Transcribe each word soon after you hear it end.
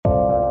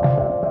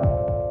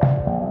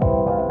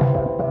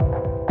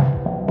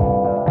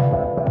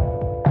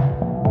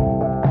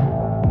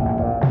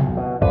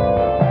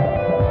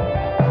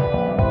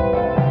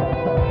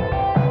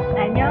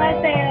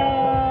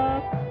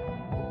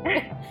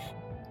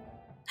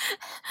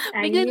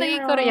Biglang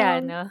naging Annyeong!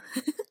 Koreano.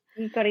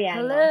 Yung Koreano.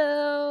 Hello!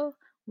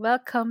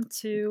 Welcome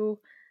to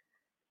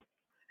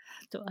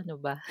ano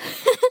ba?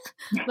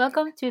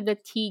 Welcome to the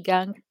Tea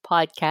Gang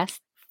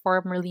podcast,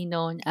 formerly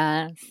known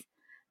as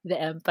the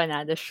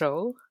Empanada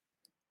Show.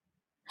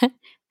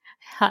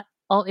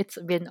 It's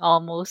been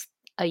almost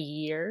a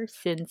year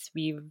since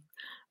we've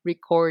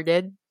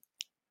recorded.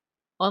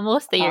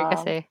 Almost a year Um,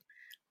 kasi.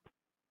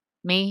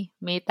 May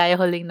tayo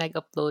huling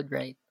nag-upload,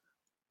 right?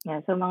 yeah,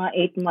 so mga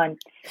 8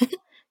 months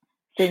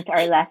since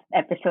our last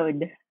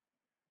episode.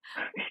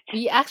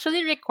 We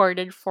actually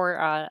recorded for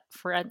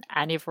an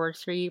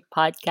anniversary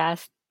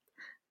podcast,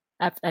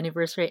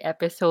 anniversary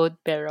episode,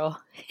 pero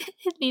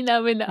hindi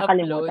namin na-upload.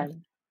 Nakalimutan.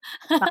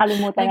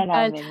 Nakalimutan na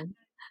Nagkal namin.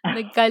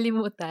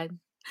 Nagkalimutan.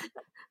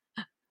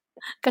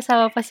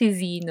 Kasama pa si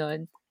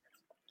Zenon.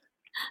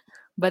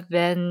 But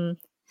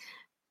then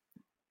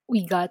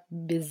we got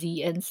busy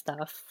and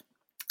stuff.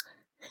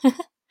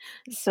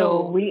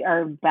 So So we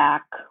are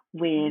back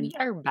with we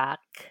are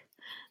back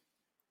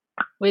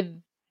with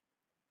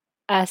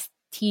as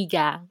Tea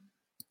Gang,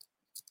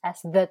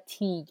 as the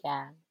Tea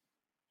Gang.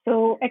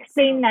 so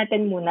explain So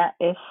natin muna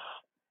if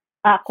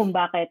kung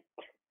bakit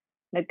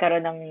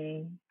nagkaroon ng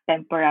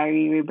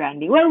temporary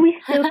rebranding. Well, we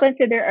still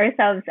consider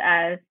ourselves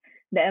as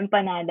the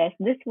Empanadas.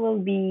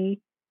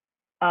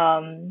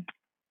 Um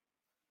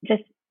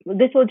just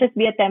this will just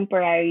be a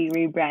temporary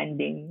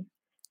rebranding.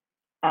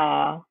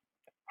 Uh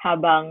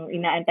habang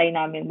inaantay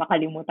namin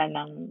makalimutan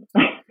ng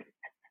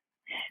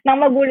ng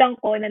magulang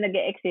ko na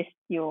nag-exist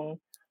yung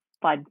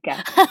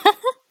podcast.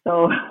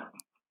 So,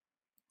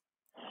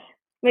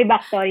 may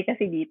backstory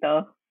kasi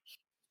dito.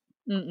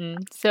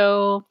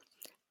 so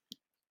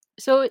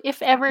so if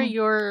ever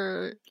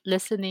you're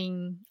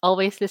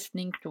always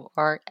listening to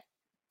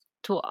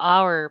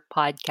our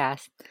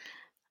podcast,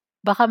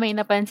 baka may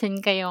napansin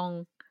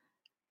kayong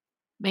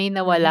may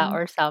nawala Mhm.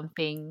 or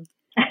something.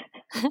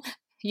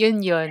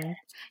 Yun yun.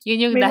 Yun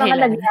yung May mga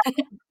dahilan.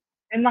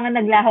 may mga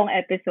naglahong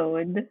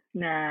episode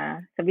na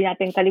sabi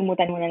natin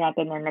kalimutan muna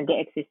natin na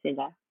nag-exist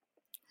sila.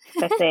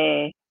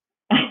 Kasi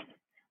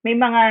may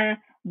mga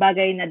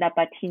bagay na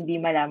dapat hindi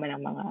malaman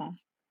ng mga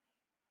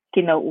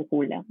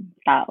kinauukulang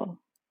tao.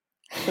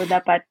 So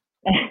dapat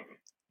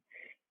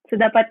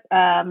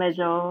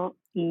medyo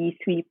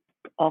i-sweep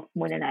off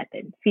muna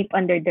natin. Sweep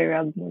under the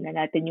rug muna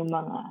natin yung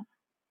mga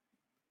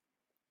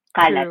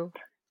kalat.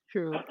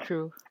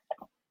 True.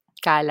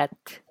 Kalat.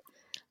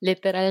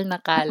 Literal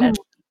na kalat.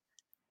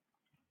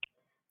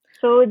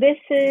 So this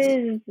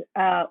is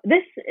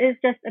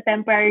just a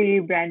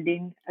temporary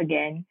rebranding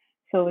again.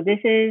 So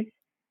this is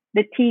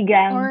the Tea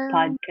Gang Or,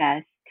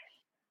 podcast,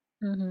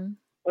 mhm,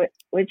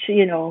 which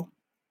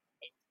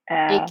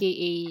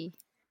aka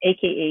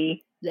aka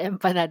the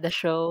Empanada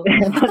Show.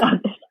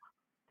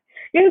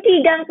 yung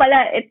Tea Gang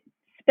pala,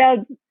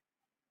 spelled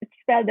it's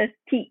spelled as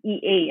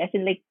TEA, as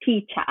in like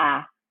tea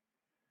cha,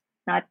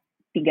 not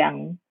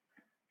tigang.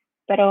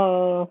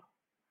 Pero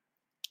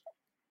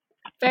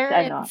Pero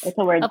it's it's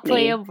a a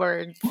play wordplay. of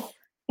words.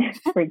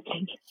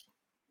 Wordplay.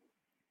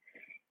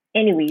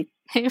 Anyways,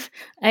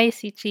 Ay,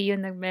 si Chio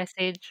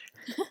nag-message.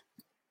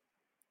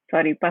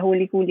 sorry,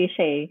 pahuli-huli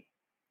siya eh.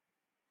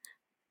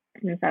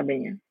 Anong sabi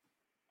niya?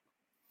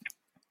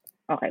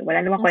 Okay,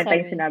 wala namang Ang kwenta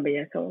yung sabi? sinabi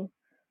niya. So,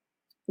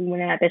 huwag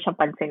muna natin siyang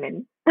pansinin.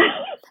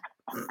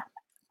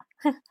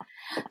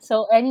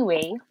 So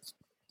anyway,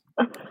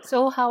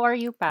 so how are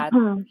you, Pat?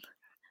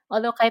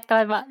 Although kahit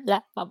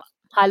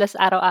halos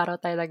araw-araw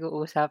tayo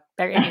nag-uusap.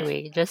 Pero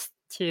anyway, just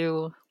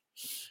to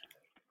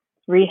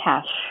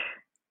Rehash.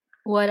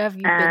 what have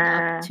you been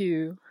up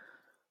to?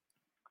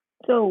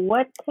 So,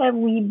 what have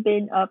we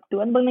been up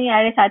to? Ano bang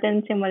nangyari sa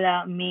atin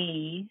simula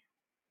May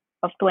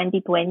of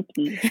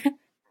 2020?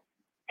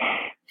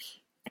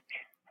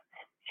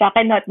 Sa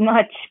akin, not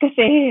much.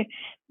 Kasi,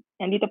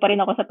 nandito pa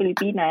rin ako sa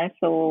Pilipinas.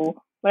 So,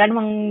 wala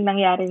namang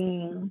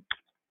nangyaring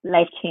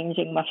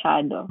life-changing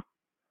masyado.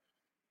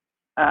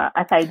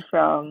 Aside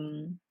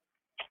from,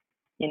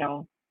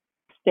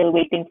 still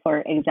waiting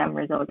for exam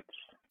results.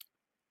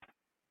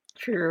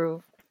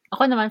 True.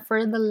 Ako naman,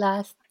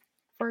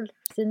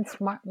 since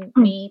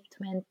May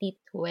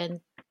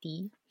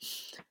 2020,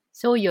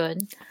 so yun,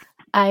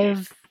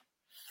 I've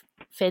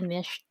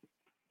finished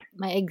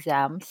my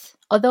exams.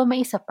 Although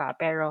may isa pa,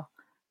 pero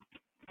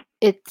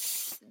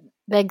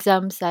the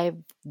exams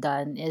I've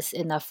done is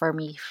enough for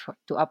me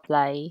to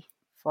apply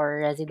for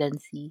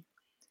residency.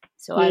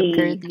 So I'm Yay.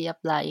 currently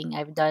applying.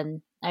 I've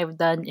done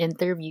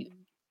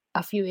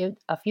a few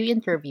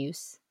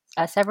interviews,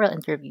 several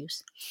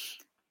interviews,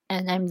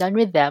 and I'm done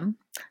with them.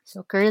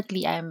 So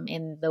currently I'm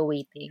in the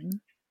waiting.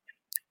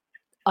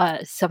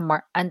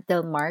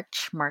 Until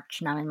March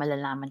namin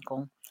malalaman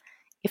kung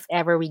if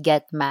ever we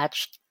get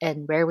matched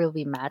and where will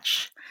we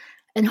match.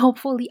 And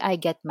hopefully I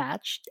get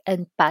matched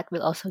and Pat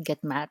will also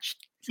get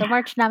matched. So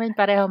March namin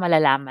pareho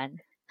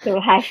malalaman. So,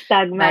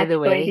 hashtag By Match the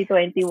way.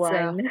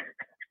 2021.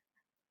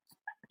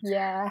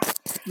 Yeah.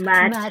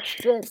 Match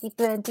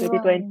 2021.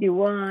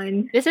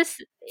 2021. This is,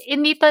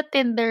 hindi to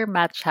Tinder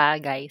match ha,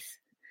 guys.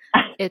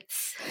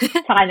 It's,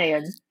 Saka na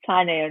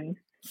yun.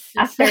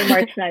 After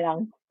March na lang.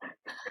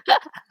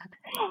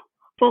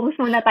 Focus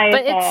muna tayo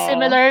but sa...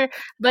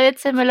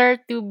 it's similar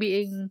to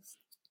being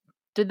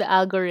to the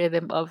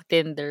algorithm of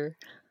Tinder.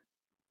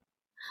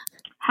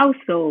 How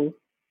so?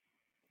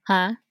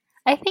 Huh?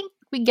 I think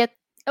we get,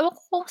 ewan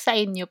ko kung sa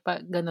inyo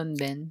pa ganun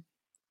din.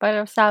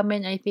 Pero sa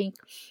amin, I think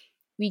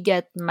we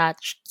get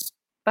matched.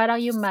 Parang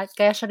yung match,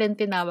 kaya siya rin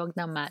tinawag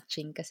na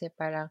matching kasi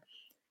parang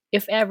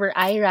if ever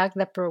I rank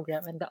the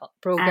program and the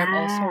program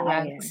also yeah.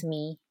 ranks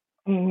me,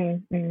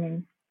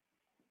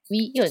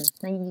 we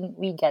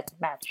get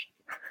matched.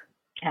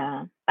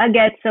 I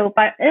get so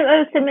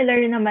similar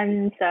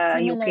naman sa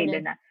Similar UK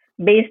din. din na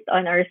based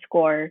on our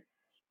score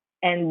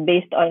and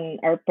based on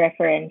our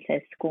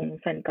preferences kung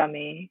saan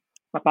kami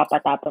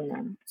mapapatapon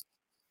ng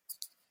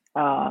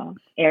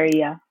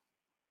area.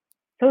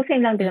 So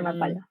same lang din naman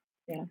pala.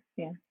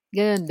 Yeah.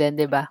 Ganun din,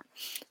 'di ba?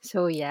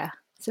 So yeah.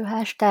 So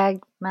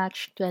hashtag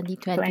match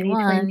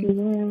 2021.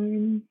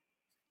 2021.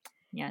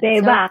 Yan.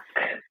 Stay back.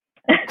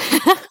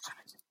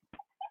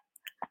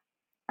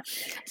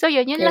 So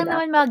yun Stay lang back.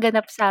 naman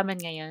maganap sa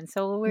amin ngayon.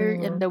 So we're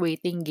in the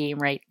waiting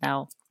game right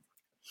now.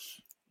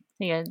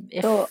 Yun, if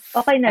So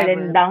okay na ever.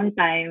 rin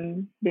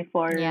downtime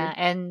before Yeah,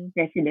 and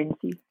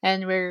residency.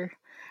 and we're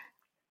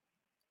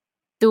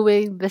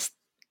doing the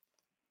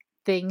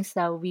things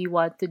that we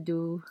want to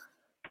do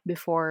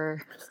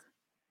before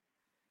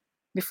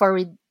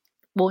we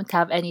won't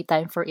have any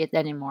time for it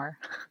anymore.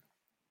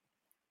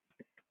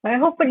 Well,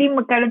 hopefully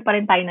magkaroon pa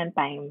rin tayo ng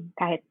time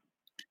kahit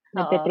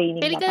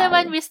nagte-training Feeling na ko tayo.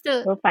 naman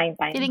We'll find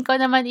time. Feeling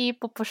ko naman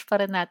ipupush pa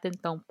rin natin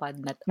tong pod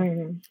na to.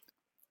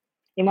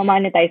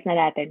 I-monetize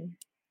na natin.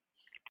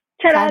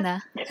 Charot! Sana.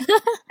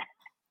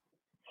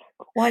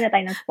 Kukuha na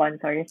tayo ng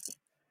sponsors.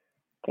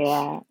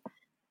 Kaya,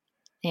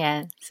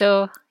 yeah.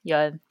 So,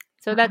 yun.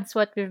 So, that's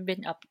what we've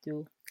been up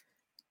to.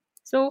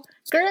 So,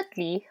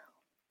 currently,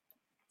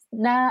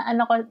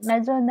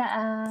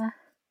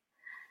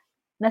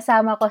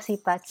 nasama ko si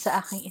Pat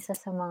sa aking isa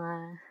sa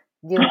mga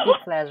guilty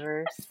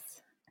pleasures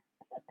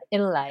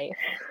in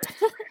life.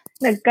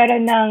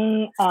 nagkaroon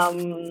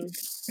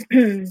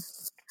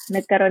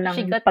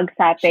ng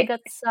pagsapit. She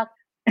got sucked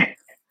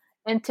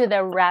into the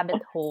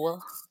rabbit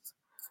hole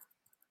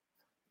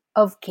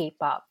of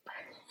K-pop.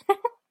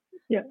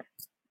 Yeah.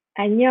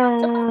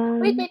 Annyeong! So,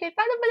 wait.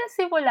 Paano ba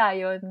nagsimula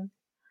yun?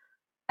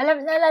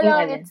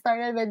 Naalala ko it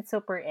started with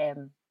Super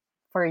M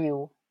for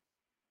you.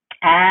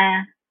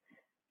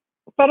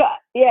 Pero,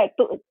 yeah,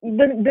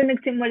 doon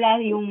nagsimula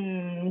yung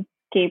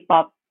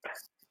K-pop.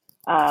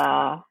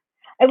 I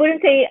wouldn't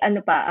say,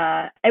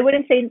 I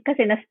wouldn't say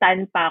kasi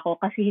na-stan pa ako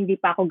kasi hindi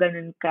pa ako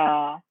ganun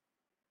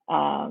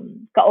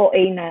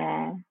ka-OA na,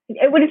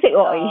 I wouldn't say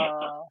OA.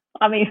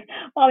 Kami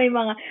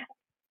mga,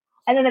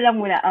 na lang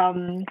muna,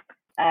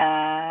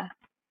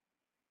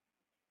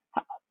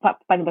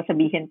 paano ba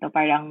sabihin to?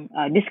 Parang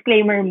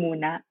disclaimer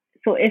muna.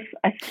 So if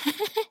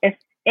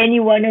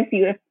any one of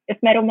you, if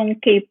merong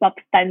mga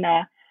K-pop stan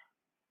na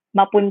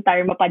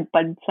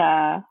mapadpad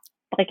sa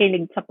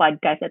pakikinig sa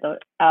podcast ito,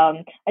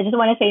 I just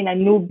wanna say na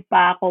noob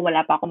pa ako,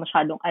 wala pa ako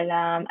masyadong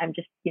alam. I'm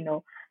just,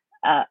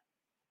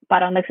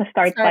 parang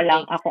nagsa-start pa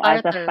lang ako as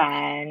a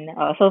fan.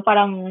 So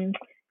parang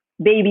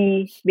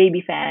baby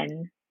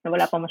fan na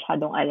wala pa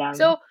masyadong alam.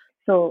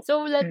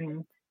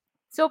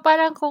 So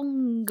parang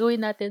kung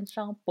gawin natin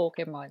siyang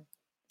Pokemon,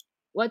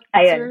 what's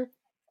your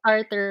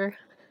starter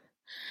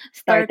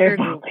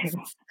groups?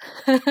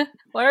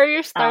 What are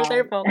your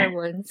starter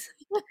Pokemons?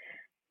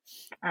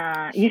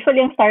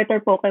 Usually yung starter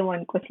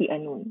Pokemon ko si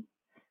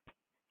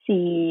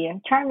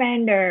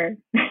Charmander.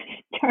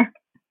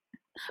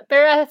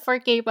 Pero for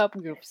K-pop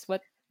groups,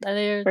 what are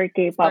your for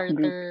K-pop starter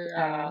groups?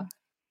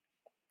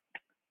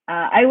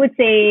 I would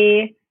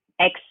say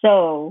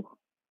EXO.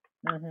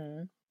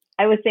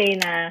 I would say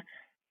na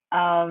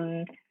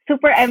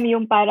Super M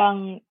yung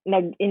parang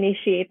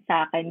nag-initiate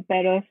sa akin,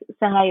 pero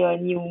sa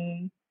ngayon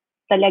yung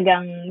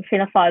talagang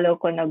sina-follow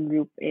ko na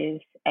group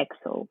is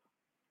EXO.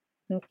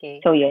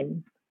 Okay. So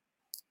yun.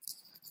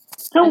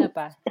 So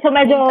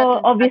medyo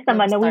obvious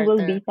naman na we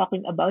will be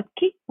talking about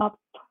K-pop.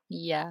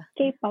 Yeah.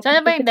 K-pop.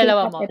 Sana ba yung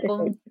dalawa mo?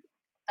 Kung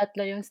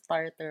tatlo yung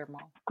starter mo.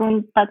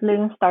 Kung tatlo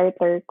yung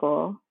starter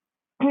ko.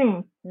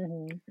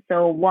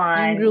 So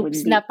one yung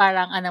groups na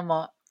parang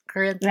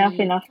currently na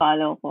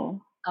sina-follow ko.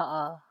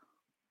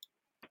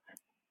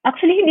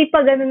 Actually, hindi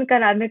pa ganun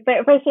karami.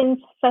 Pero since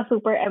sa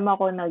Super M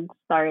ako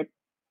nag-start,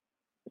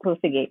 so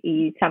sige,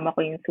 isama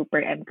ko yung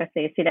Super M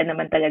kasi sila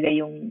naman talaga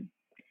yung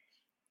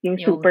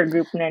super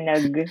group na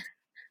nag-hurl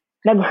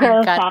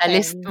sa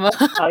akin.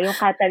 Yung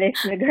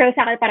catalyst. Nag-hurl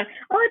sa akin parang,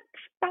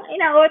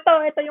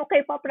 ito yung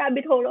K-pop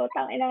rabbit hole,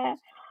 tangina.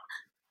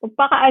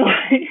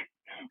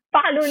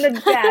 Pakalunod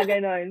ka,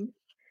 ganon.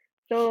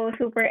 So,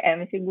 Super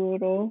M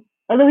siguro.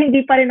 Although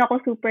hindi pa rin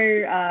ako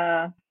super,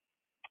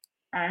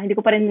 hindi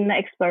ko pa rin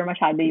na-explore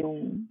masyado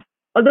yung,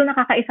 although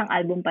nakakaisang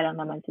album pa lang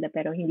naman sila,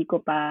 pero hindi ko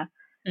pa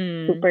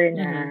super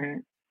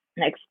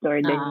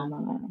na-explore din yung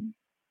mga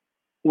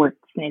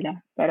works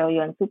nila. Pero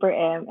yun, Super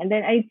M. And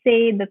then I'd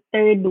say the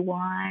third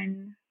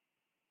one,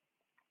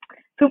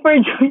 Super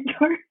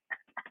Junior.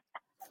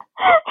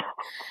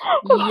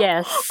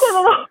 Yes.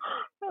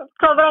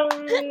 Sobrang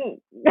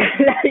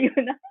layo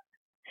na.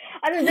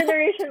 Ano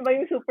generation ba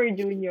yung Super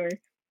Junior?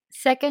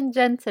 Second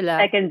gen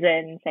sila. Second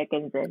gen.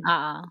 Second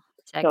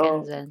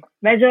So, gen.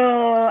 medyo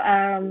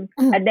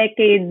a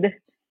decade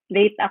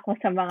late ako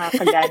sa mga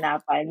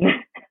kaganapan.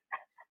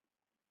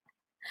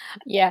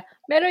 Yeah.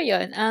 Pero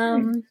yun,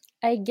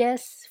 I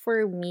guess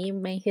for me,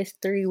 my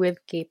history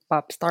with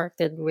K-pop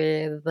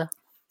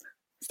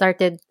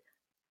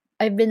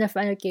I've been a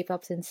fan of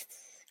K-pop since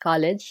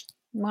college.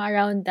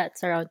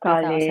 That's around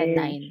College.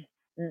 2009.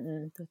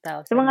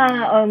 So, mga 2009.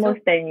 So,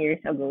 almost 10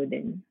 years ago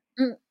din.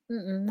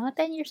 mga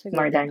 10 years ago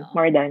More din, than. oo.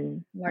 More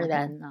than. More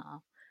than,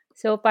 oo.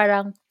 So,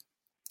 parang,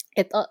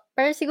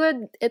 pero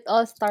siguro, it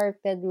all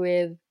started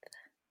with,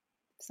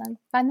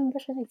 paano ba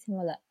siya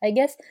nagsimula? I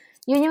guess,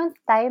 yun yung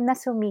time na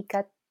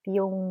sumikat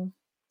yung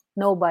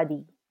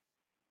Nobody.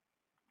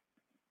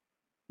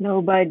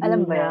 Nobody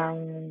Alam ba yun? ng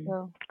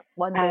So, I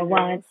Wonder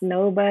want Girls.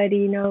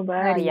 nobody Oh,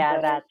 yeah,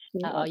 but that. you.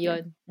 Oo, Okay.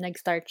 yun.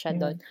 Nag-start siya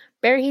doon. Mm.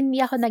 Pero hindi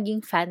ako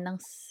naging fan ng,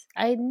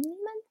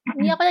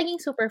 hindi ako naging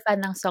super fan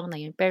ng song na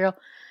yun. Pero,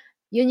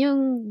 yun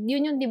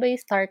yung di ba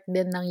yung start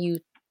din ng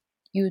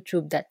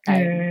YouTube that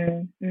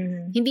time.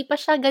 Hindi pa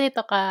siya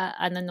ganito ka,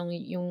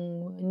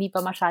 hindi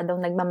pa masyadong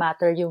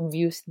nagmamatter yung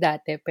views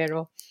dati.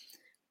 Pero,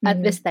 at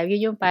this time,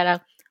 yun yung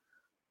parang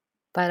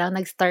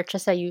nag-start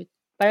siya sa YouTube.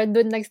 Parang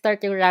doon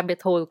nag-start yung rabbit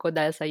hole ko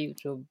dahil sa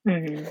YouTube.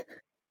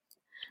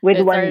 With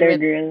It started Wonder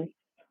Girls.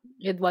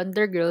 With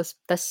Wonder Girls.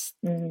 Tas,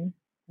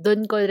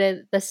 doon ko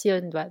rin, tas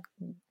yun,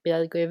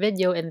 pinanood ko yung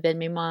video, and then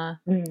may mga,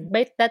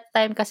 by that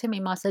time kasi may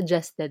mga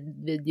suggested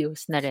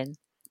videos na rin.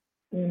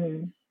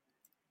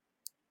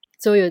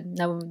 So yun,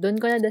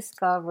 doon ko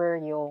na-discover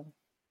yung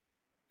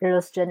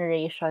Girls'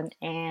 Generation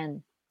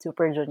and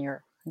Super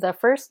Junior. The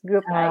first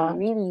group I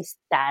really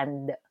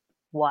stand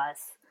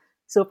was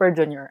Super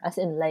Junior.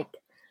 As in like,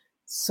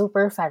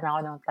 super fan ako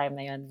nung time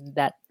na yun.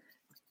 That,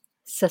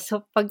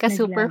 pagka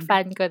super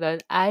fan ko nun,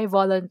 I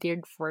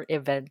volunteered for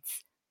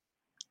events.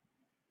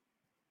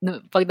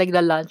 Pag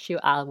nagla-launch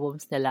yung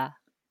albums nila.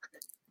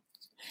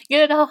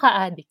 Ganun ako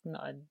ka-addict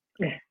noon.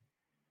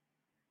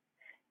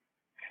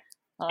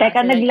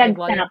 Teka, naglag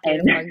sa akin.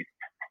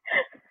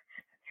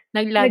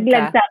 Naglag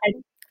sa akin.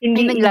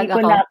 Hindi ko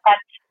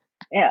na-catch.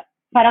 Yeah,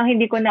 parang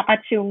hindi ko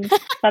na-catch yung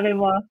sabi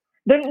mo.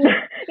 Doon,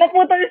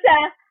 naputol sa,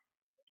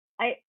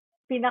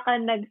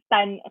 pinaka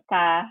nag-stand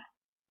ka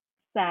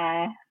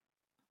sa...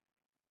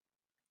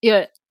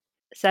 Yun,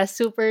 sa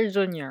Super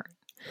Junior.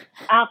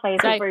 Okay,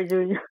 Super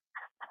Junior.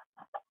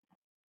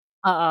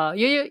 Oo,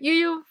 yun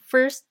yung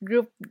first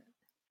group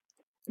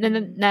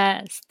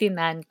na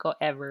stinan ko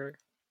ever.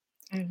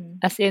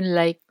 As in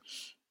like,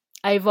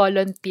 I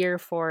volunteer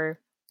for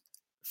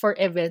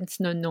events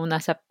noon.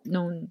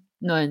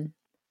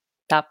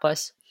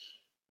 Tapos,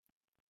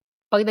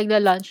 pag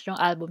nagla-launch yung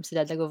album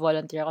sila,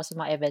 nag-volunteer ako sa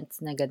mga events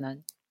na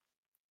ganun.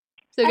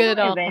 So, ganun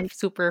ako events?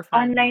 super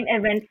fan. Online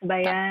events ba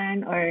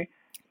yan? Or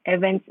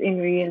events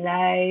in real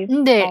life?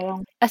 Hindi.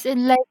 As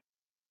in like,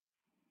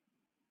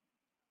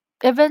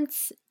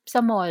 events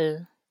sa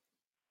mall.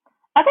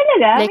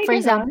 Talaga? Like, for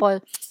example,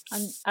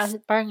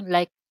 parang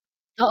like,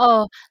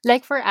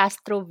 like for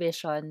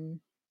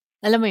Astrovision.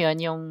 Alam mo yun,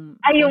 yung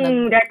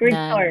record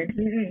store.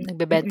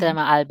 Nagbebenta ng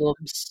mga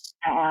albums.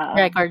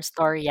 Record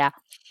store, yeah.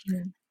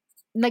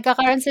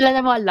 Nagkakaroon sila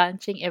ng mga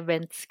launching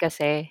events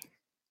kasi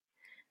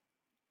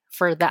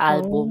for the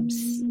albums.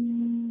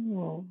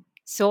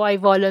 So, I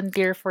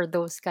volunteer for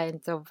those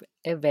kinds of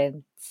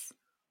events.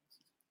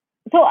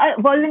 So,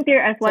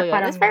 volunteer as what? So,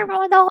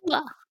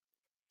 yun.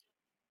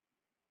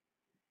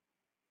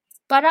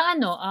 Parang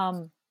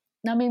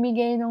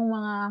namimigay ng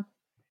mga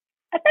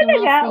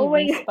talaga?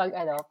 freebies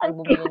pag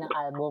bumili ng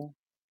album.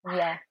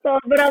 Yeah.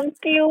 Sobrang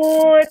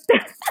cute!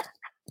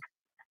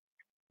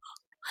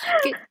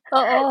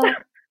 Oo.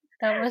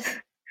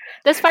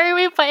 Tapos parang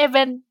may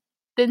pa-event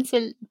din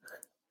sila.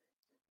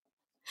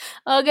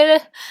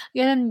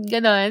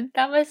 Ganon.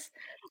 Tapos,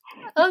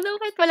 although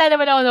kahit wala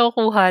naman ako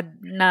nakukuha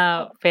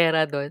na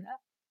pera doon,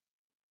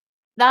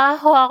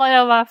 nakakuha ako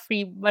ng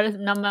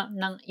mga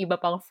ng iba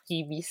pang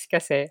freebies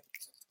kasi.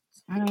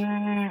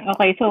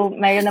 Okay, so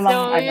mayroon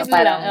namang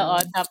parang... Oo,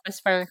 tapos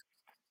parang...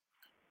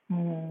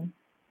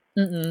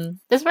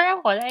 Tapos parang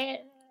ako,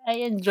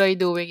 I enjoy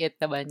doing it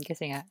naman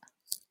kasi nga,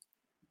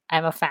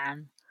 I'm a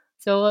fan.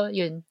 So,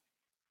 yun.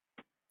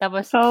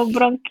 Tapos...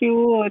 Sobrang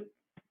cute.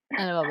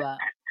 Ano ba?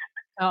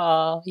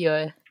 Oo,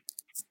 yun.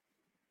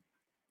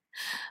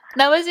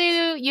 Tapos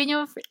yun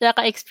yung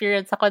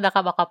naka-experience ako,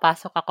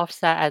 makapasok ako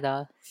sa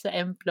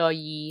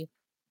employees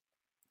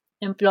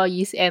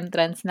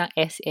entrance ng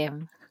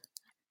SM.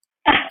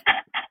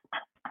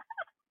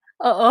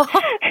 Oo.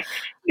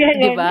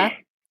 Di ba?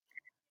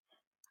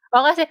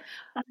 O kasi,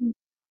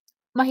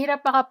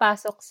 mahirap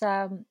makapasok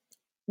sa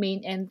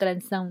main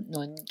entrance ng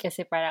nun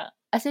kasi parang,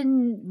 as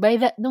in,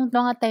 nung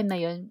mga time na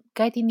yun,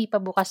 kahit hindi pa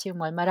bukas yung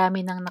mall,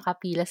 marami nang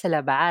nakapila sa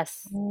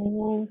labas.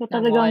 So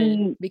ng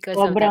mall because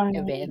of that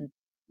event.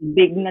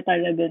 big na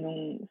talaga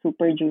nung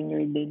Super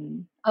Junior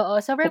din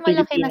Oo, sa sobrang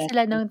malaki na Pilipinas.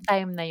 sila nung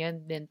time na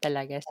yun din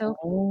talaga. So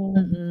Oo.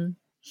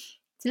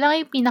 sila nga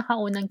yung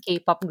pinakaunang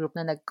K-pop group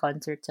na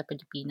nag-concert sa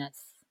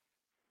Pilipinas.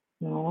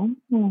 No?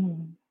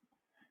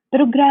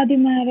 Pero grabe,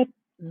 Mare.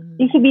 Ibig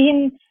Mhm, sabihin,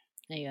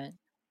 ayun.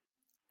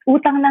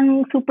 utang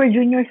ng Super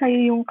Junior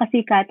sa'yo yung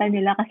kasikatan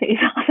nila kasi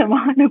isa ka sa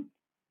mga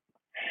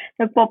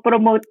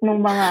nagpo-promote ng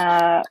mga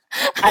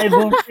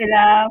albums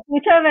nila.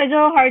 Pucha,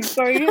 medyo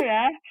hardcore yun,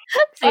 ah.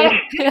 Same.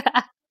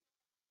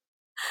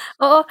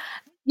 Oo,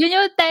 yun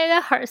yung time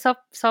na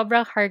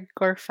sobrang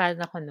hardcore fan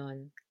ako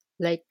nun.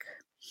 Like,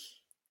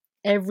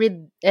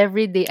 every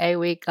day I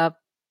wake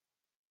up,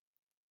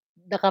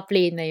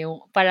 naka-play na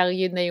yung, parang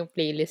yun na yung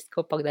playlist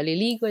ko pag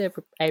naliligo,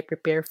 I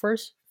prepare for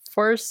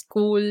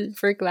school,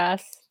 for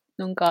class,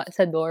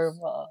 sa dorm.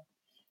 Oo.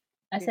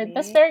 As in,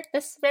 Really?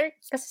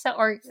 kasi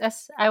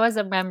I was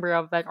a member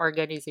of an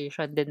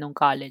organization din nung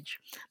college.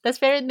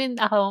 Tas meron din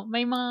ako,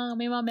 may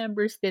mga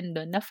members din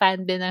doon na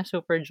fan din ng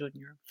Super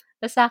Junior.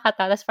 Tas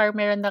nakakatawa,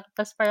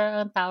 tas parang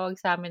ang tawag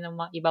sa amin ng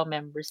mga ibang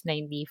members na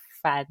hindi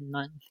fan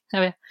nun.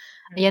 Sabi,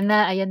 ayan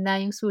na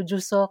yung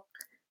Sujusok.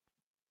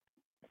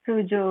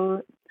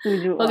 Suju.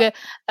 Okay,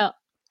 uh,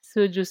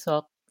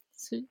 Sujusok.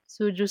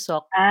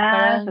 Sujusok.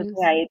 Parang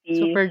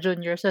Society. Super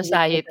Junior Suju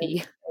Society.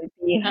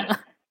 Society.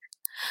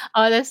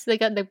 Oo, tas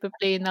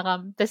nagpe-play na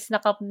kami, tas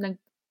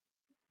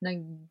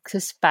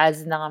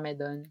nagsa-spaz na kami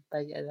dun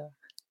 'pag ano,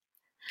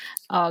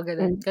 oo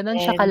gano'n. And Gano'n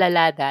siya then,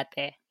 kalala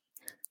dati.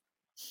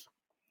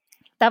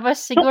 Tapos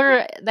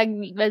siguro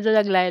medyo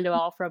naglaylo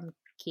ako from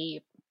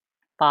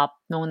K-pop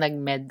nung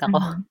nag-med ako.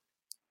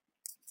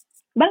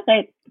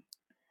 bakit?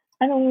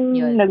 Anong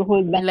 'Yun,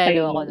 nag-hold back naglaylo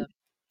sa'yo ako nun? dun.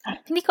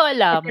 Hindi ko Ba't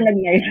alam. ka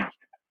nag-ngayon?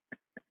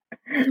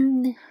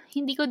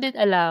 Hindi ko din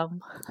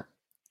alam.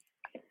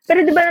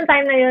 Pero di ba nung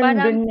time na yun,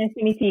 Parang dun na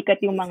sumisikat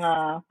yung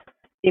mga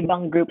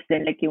ibang groups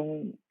din, like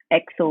yung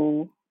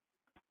EXO,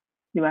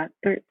 di ba?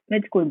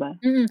 Med school ba?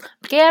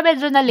 kaya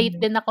medyo na-late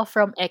Mm. din ako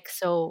from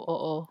EXO,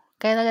 oo.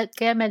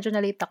 Kaya medyo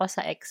na-late ako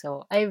sa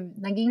EXO.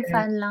 Naging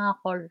fan lang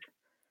ako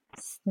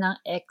ng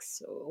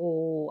EXO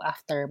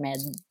after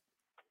med.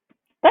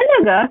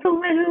 Talaga? So,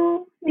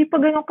 medyo hindi pa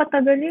ganun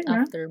katagal yun,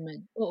 ah. After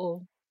med, oo.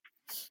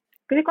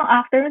 Kasi kung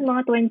after nun,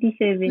 mga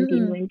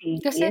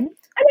 2017, Kasi 2018.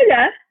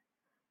 Talaga?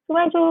 So,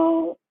 medyo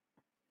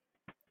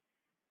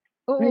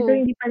oo.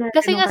 hindi pa na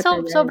Kasi ganun nga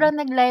katagal. sobrang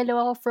naglaylo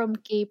ako from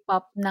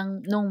K-pop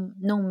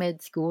nung med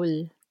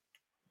school.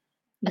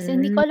 As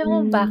in, hindi ko alam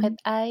kung bakit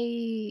ay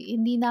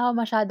hindi na ako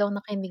masyadong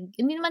nakinig.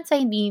 Hindi naman sa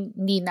hindi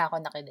na ako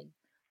nakinig.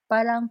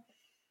 Parang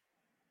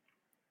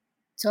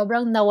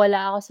sobrang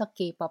nawala ako sa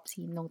K-pop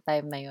scene nung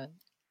time na yun.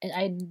 And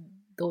I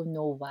don't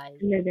know why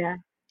Talaga.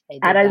 I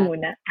did Aral that.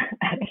 muna.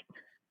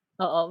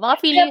 Oo,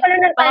 Kaya pala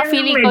ng baka time ng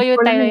feeling ko med yung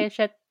school, time na yun,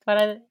 shit,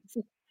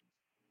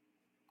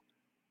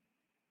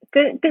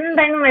 kasi nung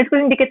time ng med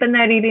school, hindi kita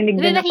naririnig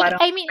hindi din na parang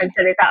I mean,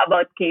 nagsalita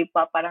about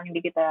K-pop. Parang hindi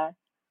ka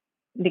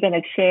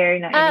nag-share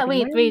na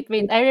anything.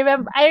 wait. I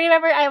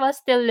remember I was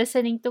still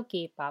listening to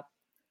K-pop.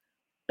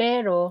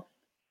 Pero,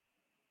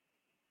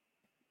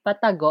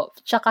 patago.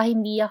 Tsaka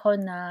hindi ako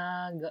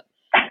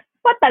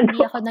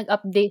Patago.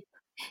 nag-update.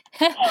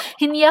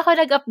 Hindi ako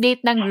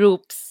nag-update ng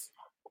groups.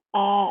 So,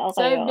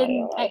 Okay, okay,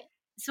 okay.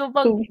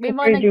 pag may Super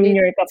mga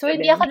junior ka so pa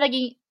hindi ako din.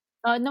 naging,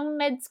 nung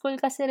med school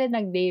kasi rin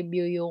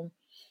nag-debut yung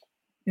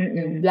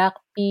Mm-mm.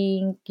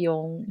 Blackpink,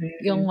 yung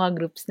Mm-mm. mga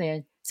groups na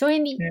yun. So,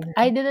 Mm-mm.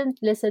 I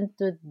didn't listen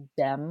to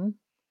them.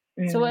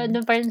 So, Mm-mm.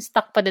 andun pa rin,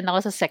 stuck pa din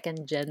ako sa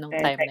second gen nung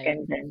time na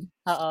Second yun. gen.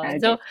 Oo.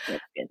 So,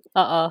 Gets.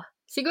 oo.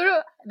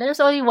 Siguro, there's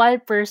only one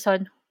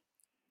person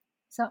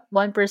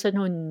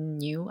who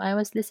knew I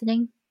was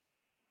listening,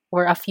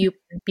 or a few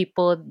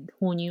people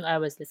who knew I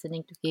was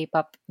listening to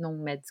K-pop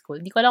nung med school.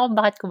 Hindi ko alam kung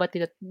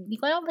bakit hindi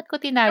ko alam ba't ko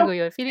So, tinago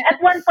yun. Feeling ko,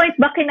 at one point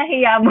ba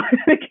kinahiya mo?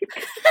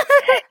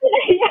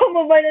 Kinahiya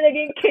mo ba na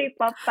naging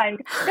K-pop fan?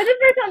 Kasi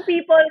for some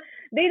people,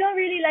 they don't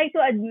really like to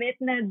admit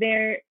na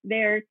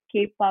they're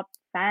K-pop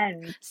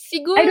fans. I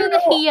siguro don't know.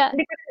 nahiya.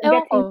 Hindi ko Ewan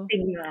get ko. yung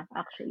stigma,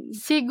 actually.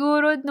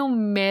 Siguro nung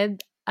med,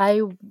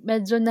 ay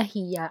medyo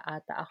nahiya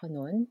ata ako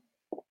nun.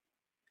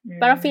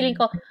 Parang feeling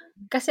ko,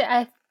 kasi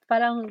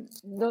parang,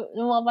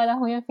 nung mga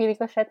panahon yun, feeling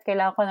ko, shit,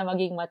 kailangan ko na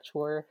maging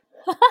mature.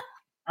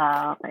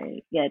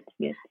 Okay. Gets.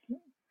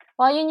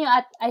 Yun yung,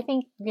 I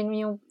think, yun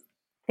yung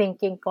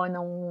thinking ko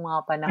nung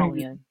mga panahon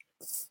yun.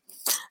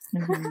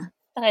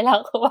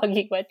 Kailangan ko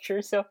maging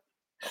mature. So,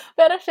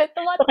 pero shit,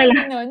 tumatay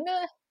din nun.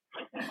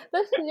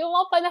 Tapos, yung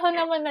mga panahon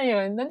naman na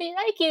yun,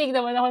 nakikinig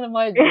naman ako ng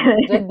mga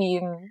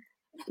Jadine.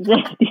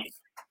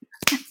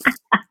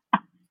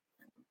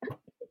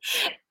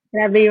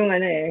 Grabe yung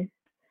nag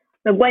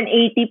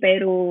 180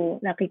 pero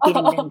nakikinig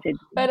ng Jed.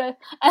 Pero,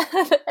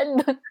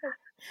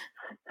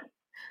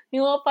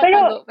 yung mga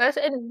patago.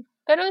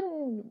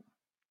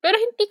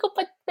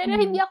 Pero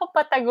hindi ako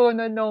patago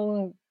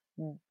nung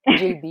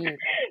JD.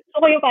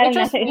 So, yung parang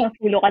nasa isang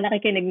sulok ka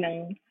nakikinig ng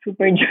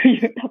Super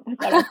Junior. Tapos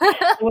parang,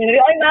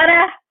 oy,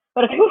 Mara!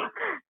 Parang,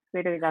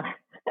 wait lang.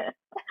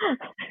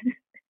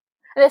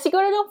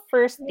 Siguro nung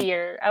first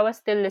year, I was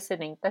still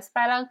listening. Tapos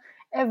parang,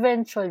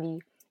 eventually.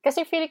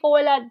 Kasi feeling ko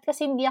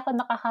kasi hindi ako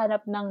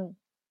nakahanap ng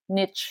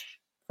niche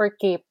for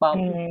K-pop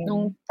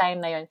nung time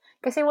na yun.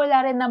 Kasi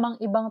wala rin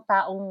namang ibang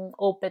taong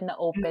open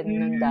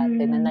nun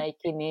dati na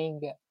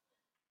nakikinig.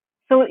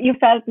 So, you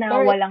felt na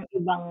Pero,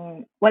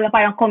 wala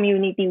parang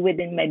community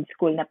within med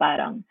school na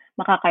parang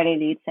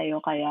makaka-relate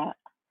sa'yo kaya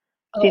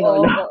oo,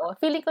 sinolo. oo.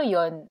 Feeling ko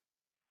yun.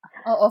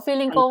 Oo,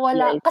 feeling ko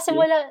wala. I Kasi see.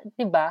 wala,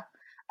 di ba?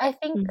 I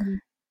think, Mhm.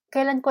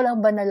 kailan ko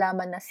lang ba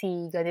nalaman na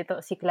si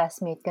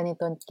classmate,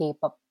 ganitong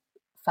K-pop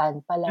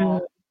fan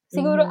pala.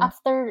 Siguro Mhm.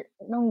 after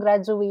nung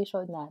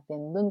graduation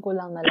natin, dun ko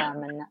lang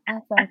nalaman na,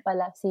 fan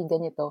pala si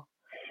ganito.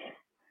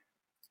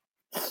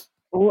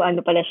 Ano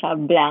pala siya,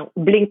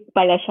 blink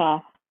pala siya.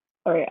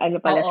 Or ano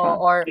pala siya,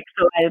 Oo, or,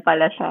 sexual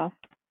pala siya.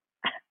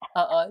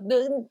 oo,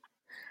 doon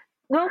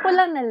ko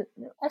lang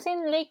as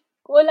in like,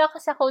 wala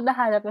kasi ako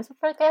nahanap. So,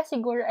 kaya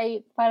siguro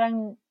ay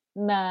parang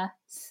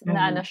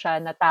ano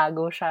siya,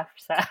 natago siya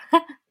sa,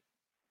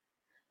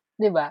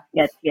 di ba?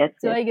 Yes.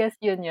 So, I guess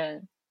yun.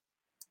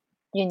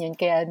 Yun,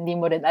 kaya hindi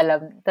mo rin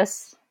alam.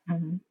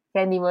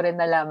 Kaya hindi mo rin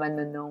nalaman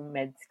nun nung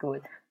med school.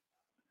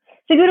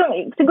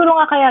 Siguro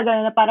nga kaya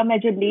gano'n na parang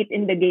medyo late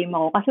in the game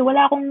ako kasi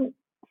wala akong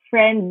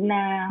friend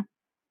na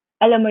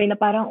alam mo yun na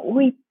parang,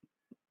 uy,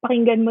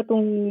 pakinggan mo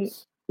tong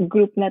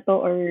group na to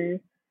or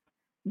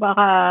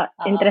baka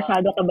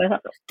interesado ka ba sa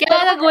Kaya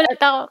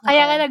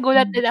nga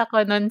nagulat din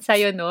ako nun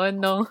sa'yo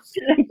nung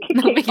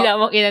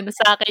bigla mong inano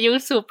sa akin yung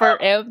Super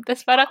M.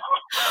 Tapos parang,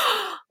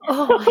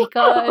 oh my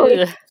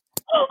God.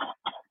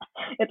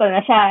 Ito na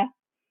siya.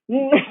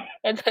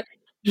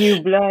 New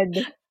blood.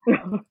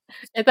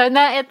 Ito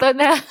na.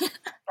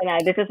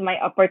 This is my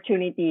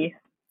opportunity.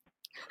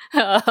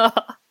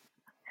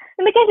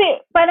 Hindi kasi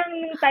parang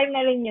nung time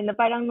na rin yun na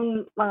parang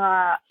nung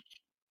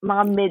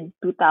mga mid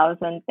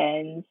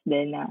 2010s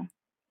din na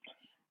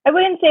I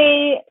wouldn't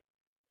say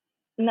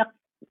na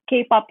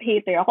K-pop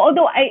hater ako.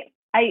 Although I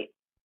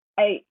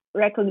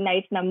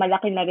recognize na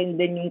malaki na rin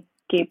din yung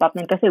K-pop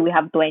nun kasi we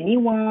have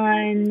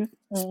 21.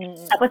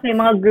 Tapos may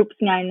mga groups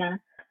nga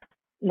na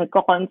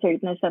nagko-concert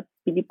na sa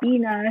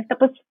Pilipinas.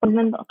 Tapos pag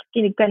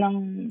nakikinig ka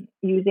ng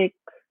music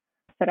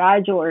sa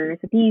radyo or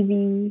sa TV,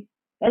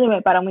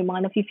 anyway, parang may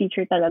mga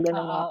na-feature talaga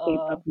ng mga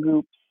K-pop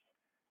groups.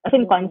 As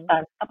in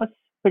constant. Tapos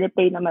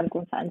piniplay naman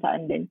kung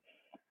saan-saan din.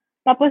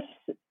 Tapos,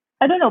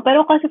 I don't know,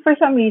 pero kasi for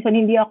some reason,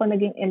 hindi ako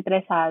naging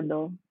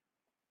interesado.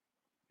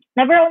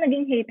 Never ako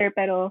naging hater,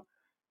 pero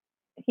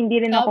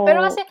hindi rin ako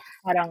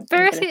parang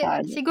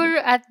interesado. Siguro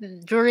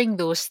during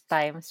those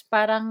times,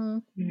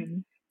 parang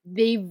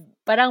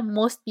parang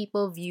most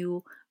people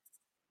view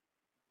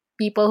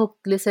people who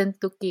listen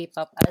to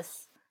K-pop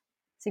as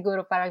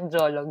siguro parang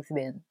jologs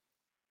din.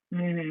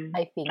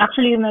 I think.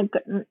 Actually,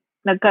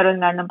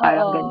 nagkaroon nga ng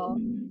parang ganun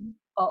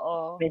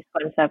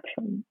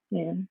misconception.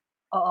 Yeah.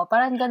 Oo,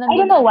 parang ganun I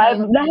din don't know why.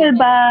 yung Dahil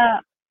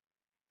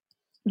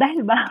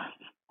ba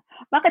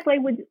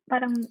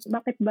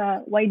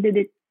why did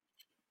it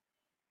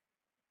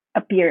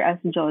appear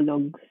as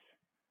jologs?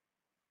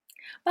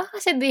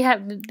 Baka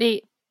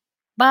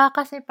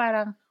kasi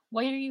parang,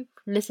 why are you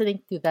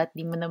listening to that?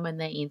 Di mo naman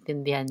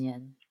naiintindihan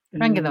yan.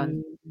 Parang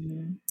ganun.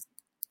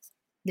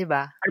 Di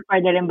ba? Or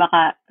pwede rin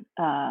baka,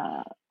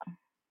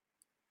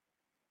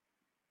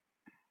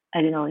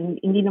 I don't know,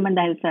 hindi naman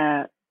dahil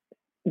sa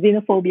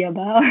xenophobia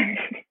ba?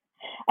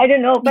 I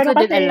don't know. Pero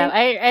Hindi ko kasi, din alam.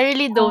 I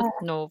really don't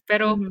know.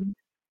 Pero,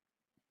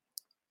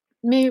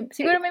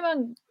 siguro may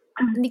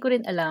hindi ko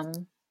rin alam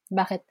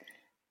bakit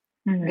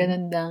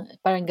ganun lang,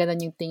 parang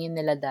ganun yung tingin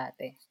nila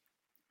dati.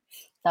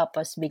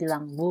 Tapos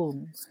biglang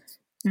boom.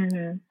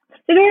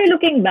 Siguro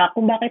looking back,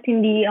 kung bakit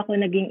hindi ako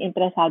naging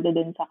interesado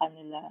dun sa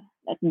kanila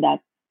at that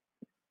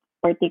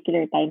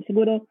particular time.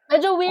 Siguro,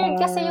 medyo weird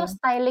kasi yung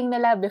styling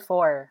nila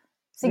before.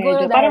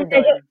 Siguro medyo,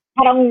 dahil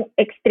parang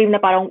extreme na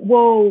parang,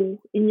 wow,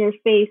 in your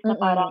face, na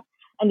parang,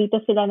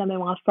 andito sila na may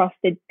mga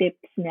frosted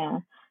tips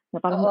na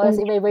parang,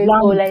 iba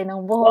yung kulay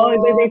ng buhok.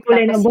 iba yung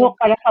kulay ng buhok,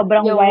 para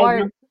sobrang yung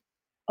wild.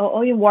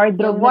 Yung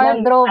wardrobe nila,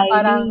 yung styling.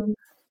 parang,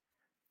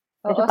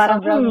 parang,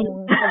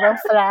 sobrang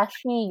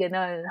flashy,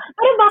 gano'n.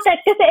 Pero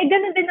bakit? Kasi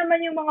gano'n din naman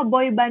yung mga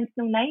boy bands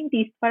ng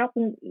 90s. Parang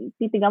kung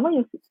titigan mo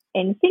yung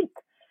NSYNC,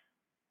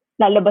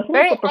 lalabas mo.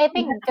 Pero I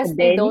think because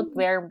they don't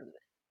wear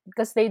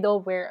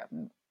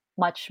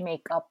much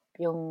makeup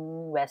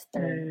yung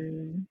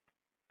Western.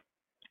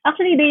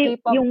 Actually,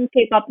 yung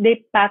K-pop,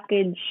 they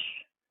package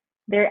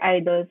their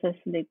idols as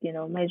like,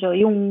 medyo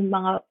yung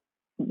mga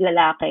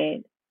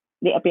lalaki,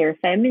 they appear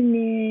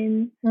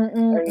feminine.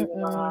 Or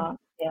yung mga,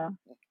 yeah.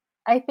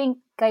 I think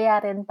kaya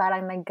rin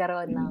parang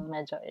nagkaroon ng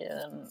medyo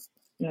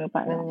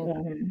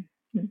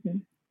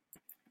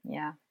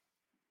yeah.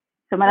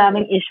 So,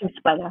 maraming issues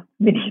pala.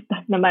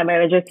 Binita na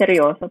medyo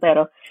seryoso,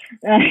 pero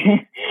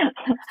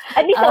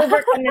at least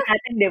overcome na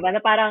natin, di ba? Na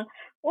parang,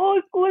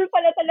 cool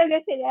pala talaga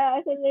sila.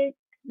 So, like,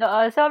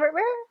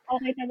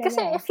 okay talaga.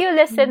 Kasi if you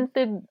listen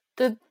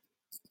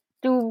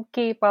to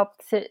K-pop,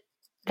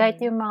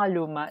 kahit yung mga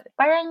luma,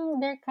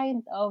 parang they're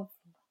kind of,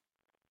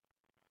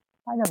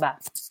 ano ba?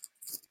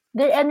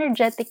 They're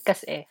energetic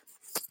kasi.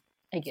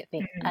 I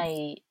think.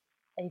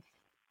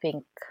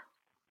 think.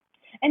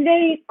 And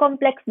very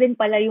complex din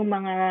pala yung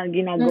mga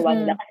ginagawa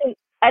nila. Kasi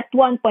at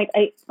one point,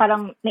 ay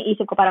parang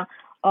naisip ko parang,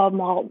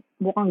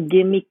 mukhang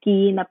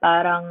gimmicky na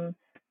parang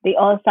they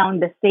all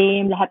sound the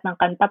same. Lahat ng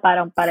kanta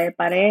parang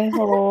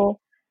pare-pareho.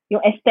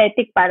 Yung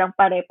aesthetic parang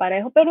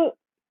pare-pareho. Pero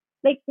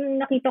like,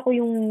 nakita ko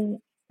yung,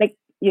 like,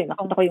 yun,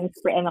 nakita ko yung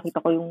Super M,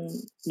 nakita ko yung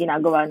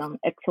ginagawa ng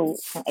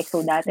EXO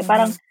dati.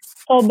 Parang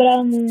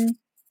sobrang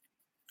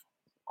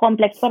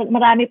complex.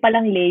 Marami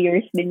palang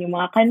layers din yung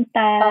mga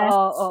kanta.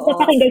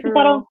 Napakinggan ko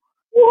parang,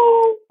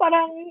 wow,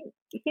 parang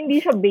hindi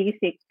siya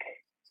basic.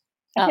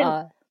 Kasi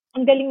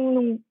ang galing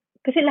nung,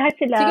 kasi lahat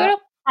sila Siguro,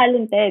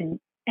 talented.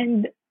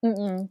 And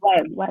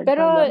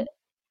wild.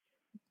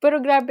 Pero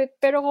grabe,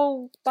 pero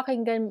kung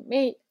pakinggan,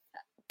 may,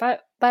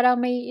 parang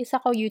may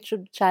isa ko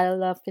YouTube channel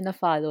na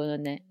pina-follow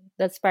nun eh.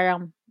 That's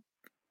parang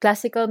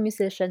classical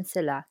musicians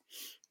sila.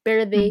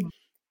 Pero they,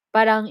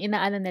 parang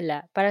inaano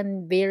nila,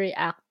 parang they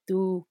react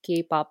to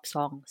K-pop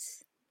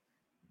songs.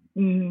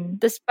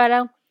 Tapos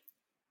parang,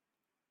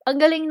 ang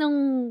galing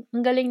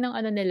ng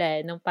ano nila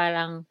eh, nung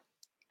parang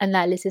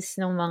analysis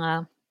ng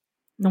mga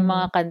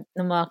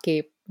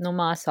ng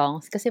mga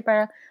songs. Kasi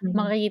parang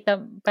makikita,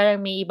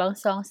 parang may ibang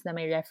songs na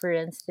may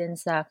reference din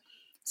sa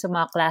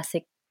mga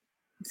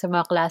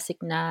classic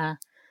na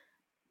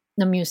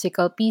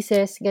musical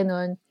pieces,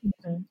 ganun.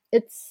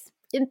 It's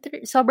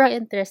sobrang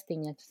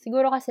interesting yan.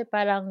 Siguro kasi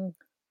parang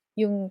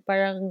yung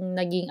parang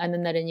naging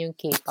ano na rin yung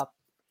K-pop.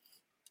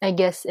 I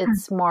guess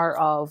it's more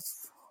of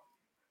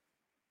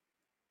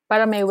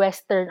parang may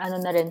western ano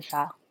na rin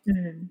siya.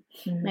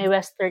 May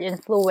western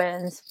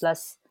influence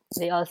plus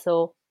they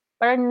also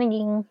parang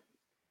naging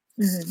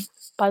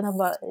paano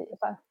ba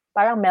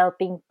parang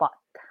melting pot.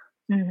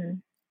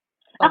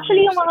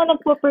 Actually, yung mga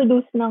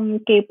nagpo-produce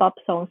ng K-pop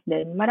songs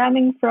din,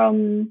 maraming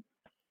from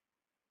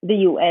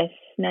the US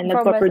na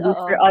nagpo-produce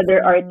for other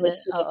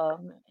artists.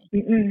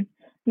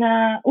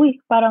 Na,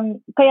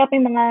 parang, kaya pa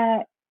yung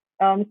mga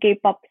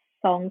K-pop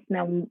songs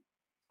ng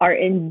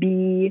R&B,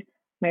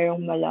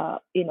 mayroong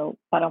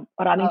parang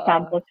maraming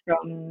samples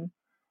from,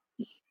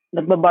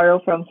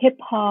 nagbaborrow from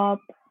hip-hop,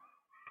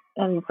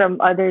 and from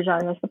other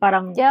genres. So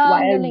parang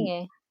wild. Ang galing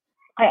eh.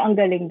 Kaya ang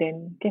galing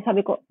din. Kaya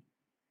sabi ko,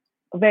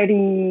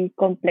 very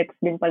complex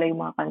din pala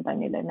yung mga kanta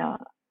nila na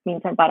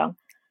minsan parang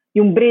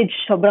yung bridge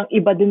sobrang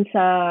iba dun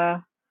sa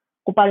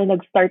kung paano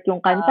nag-start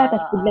yung kanta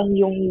tapos biglang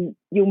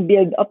yung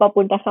build up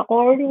papunta sa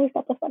chorus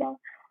tapos parang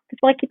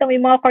makikita mo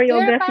yung mga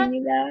choreography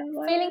nila.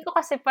 Feeling ko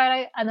kasi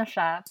parang ano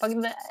siya,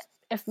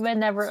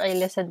 whenever I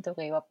listen to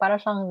K-pop, parang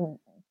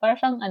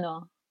siyang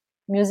ano,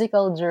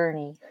 musical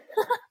journey.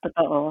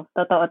 Totoo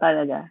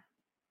talaga.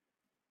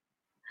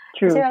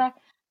 True. Kasi parang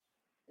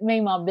may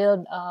mga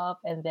build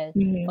up and then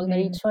pag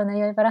na-reach mo na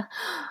yun, parang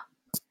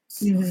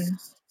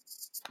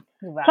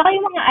diba? Saka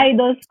yung mga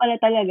idols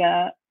pala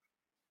talaga,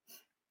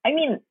 I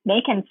mean, they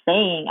can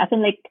sing. As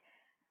in like,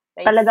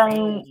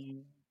 talagang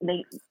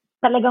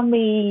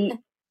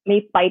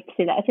may pipe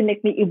sila. As in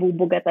like, may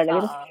ibubuga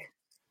talaga.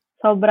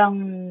 Sobrang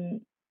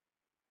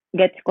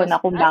gets ko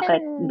na kung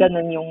bakit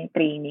ganun yung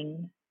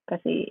training.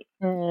 Kasi,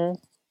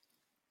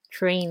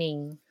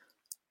 training.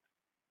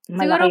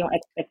 Malaki yung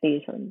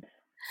expectations.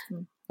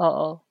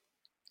 Oo.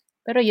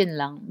 Pero yun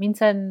lang.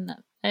 Minsan,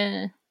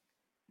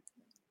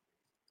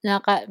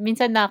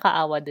 minsan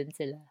nakakaawa din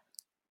sila.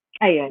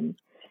 Ayun.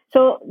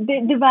 So,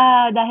 di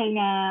ba dahil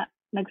nga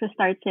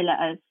nagsa-start sila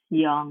as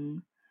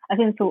young,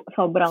 as in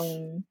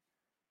sobrang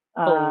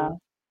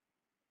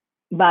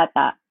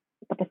bata,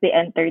 tapos they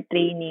enter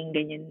training,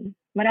 ganyan.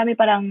 Marami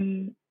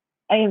parang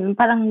ang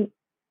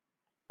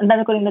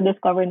dami ko rin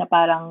na-discover na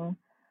parang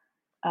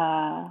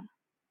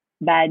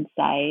bad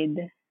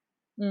side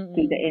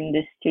to the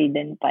industry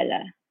din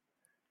pala.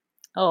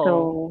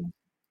 So,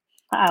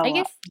 kaawa. I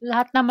guess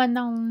lahat naman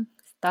ng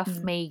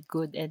stuff may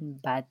good and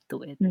bad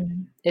to it.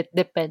 It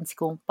depends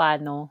kung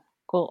paano,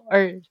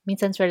 or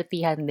minsan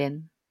swertihan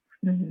din.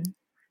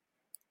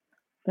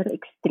 Pero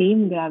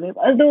extreme, grabe.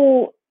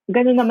 Although,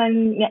 gano'n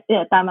naman,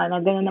 tama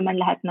na, gano'n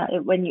naman lahat na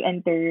when you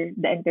enter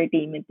the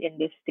entertainment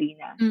industry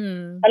na.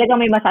 Talagang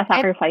may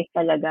masasacrifice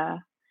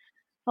talaga.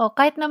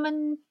 Kahit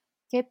naman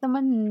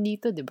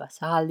dito, di ba,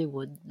 sa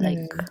Hollywood,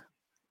 like,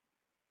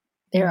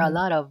 there are a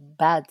lot of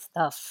bad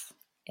stuff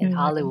in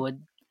Hollywood.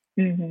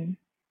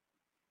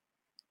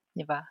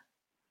 Di ba?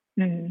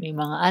 May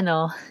mga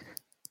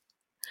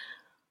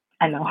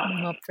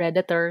mga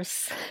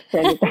predators.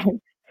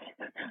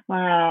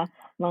 mga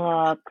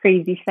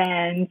crazy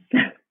fans.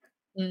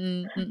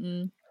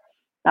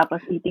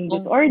 Tapos eating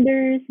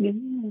disorders.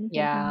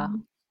 Yeah.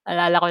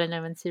 Alala ko na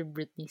naman si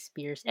Britney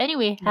Spears.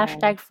 Anyway,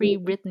 #free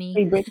Britney.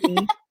 Free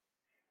Britney.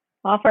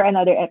 For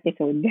another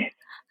episode.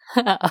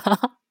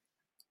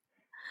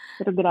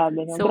 Pero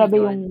grabe, no?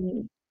 Grabe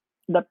yung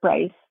the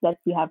price that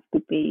you have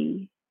to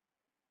pay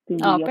to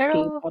be a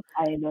K-pop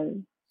idol.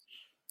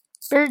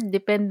 Pero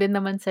depende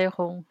naman sa'yo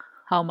kung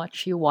how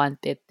much you want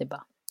it,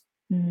 diba?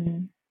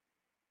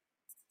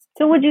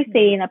 So would you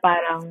say na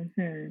parang,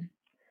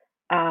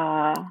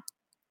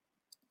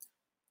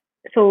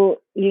 so,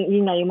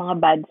 yung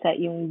mga bad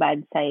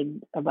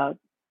side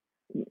about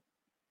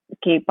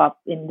K-pop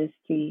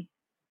industry,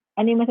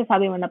 ano yung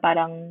masasabi mo na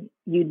parang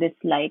you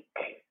dislike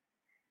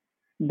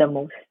the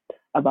most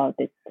about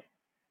it?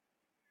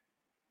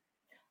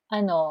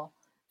 Ano,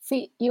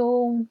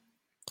 yung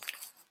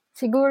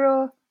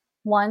siguro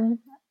one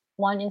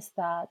one is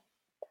that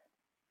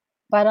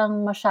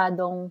parang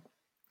masyadong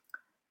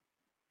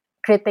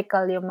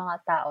critical yung mga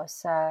tao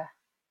sa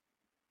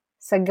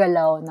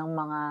galaw ng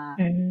mga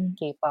Mm.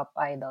 K-pop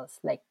idols,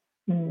 like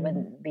Mm. when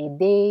they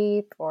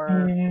date or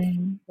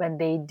Mm. when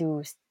they do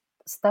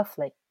stuff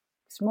like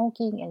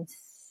smoking and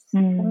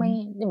kung Mm. may,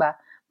 'di ba?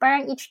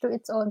 Parang each to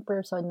its own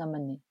person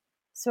naman eh.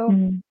 So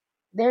Mm.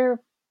 they're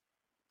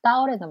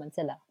tao rin naman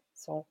sila.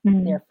 So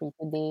Mm. they're free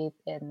to date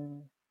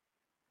and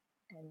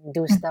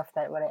do Mm. stuff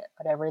that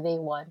whatever they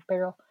want.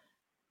 Pero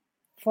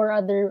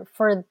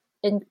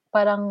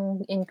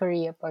parang in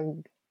Korea pag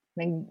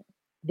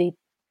nag-date,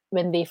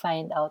 when they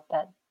find out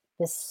that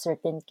this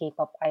certain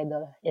K-pop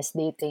idol is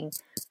dating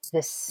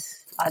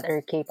this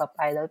other K-pop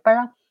idol,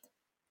 parang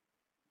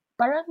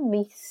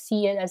they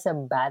see it as a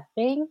bad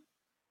thing.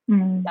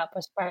 Mm.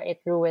 Tapos parang it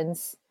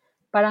ruins,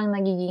 parang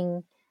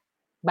nagiging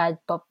bad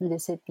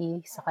publicity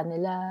sa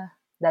kanila.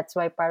 That's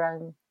why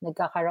parang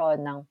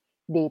nagkakaroon ng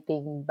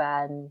dating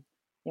ban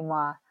yung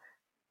mga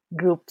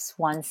groups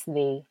once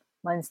they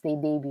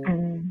debut.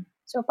 Mm.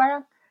 So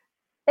parang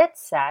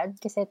it's sad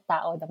kasi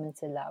tao naman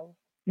sila.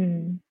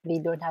 Mm.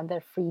 They don't have the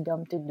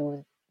freedom to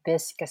do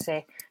this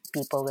kasi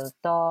people will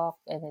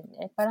talk and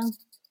parang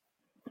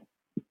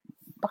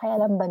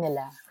pakialam ba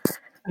nila?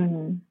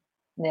 Mm.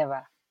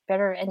 Diba?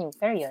 Pero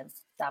yun.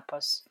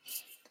 Tapos,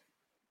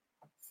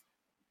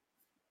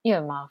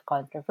 yun, mga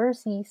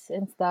controversies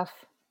and stuff.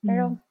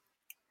 Pero,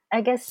 I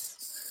guess,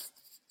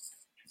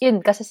 yun,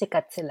 kasi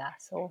sikat sila.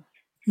 So,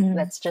 Mm.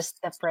 that's just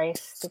the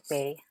price to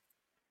pay.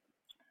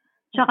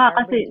 Tsaka Para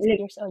kasi, Britney like,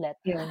 Spears ulit.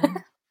 yun.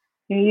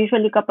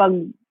 Usually kapag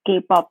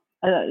K-pop,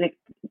 like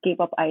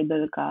K-pop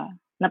idol ka,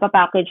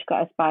 napapackage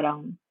ka as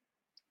parang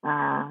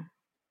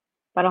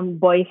parang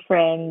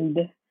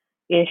boyfriend-ish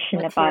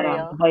na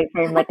parang Material.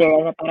 boyfriend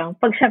material na parang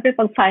pag syempre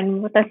pag fan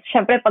mo, tapos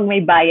syempre pag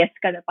may bias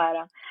ka na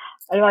parang,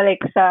 alam mo,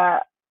 like sa,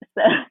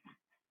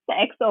 sa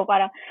EXO,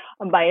 parang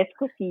ang bias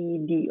ko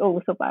si D.O.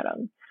 So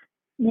parang,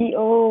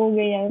 D.O.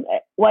 ganyan.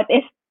 What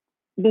if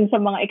dun sa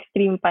mga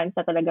extreme fans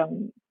na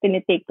talagang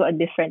tinitake to a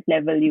different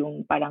level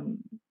yung parang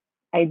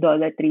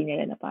idolatry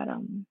nila na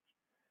parang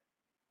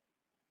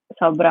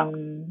sobrang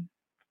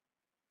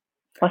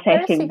Pero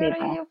possessive siguro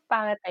nila yung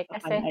pangit sa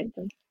kasi fan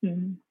idol.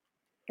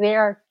 they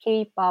are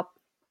K-pop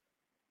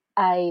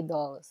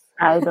idols.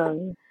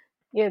 Idol.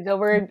 Yun, the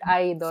word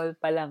idol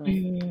pa lang eh.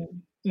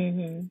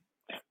 Mhm.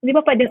 Hindi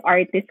ba pwedeng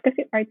artist?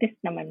 Kasi artist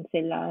naman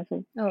sila.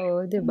 So,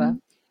 Oo, di ba?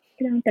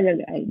 kailangan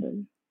talaga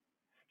idol.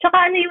 Tsaka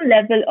ano yung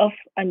level of,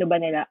 ano ba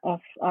nila,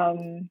 of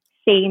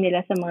say nila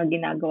sa mga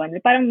ginagawa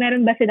nila? Parang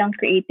meron ba silang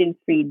creative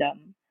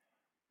freedom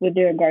with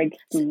regards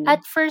to,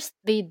 At first,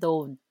 they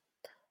don't.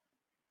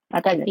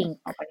 I talaga? think.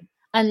 Okay.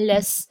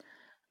 Unless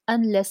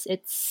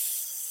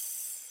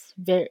it's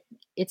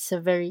a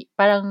very,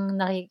 parang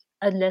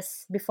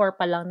unless before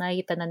pa lang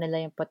nakikita na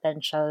nila yung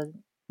potential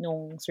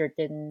nung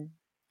certain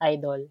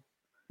idol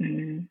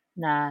Mm.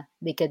 na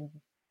they could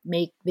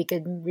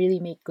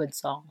really make good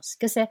songs.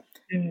 Kasi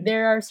Mm.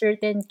 there are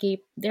certain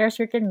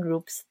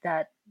groups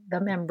that the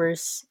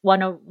members,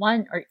 one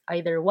or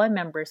either one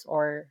member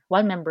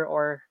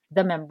or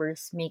the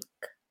members make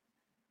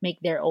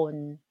their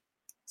own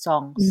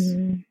songs.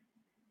 Mm.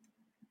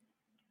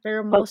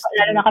 Pero Pag, most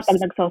lalo na kapag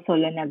groups,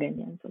 nagsosolo na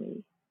ganyan. So,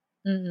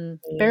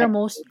 pero may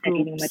most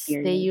sariling groups, they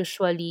material.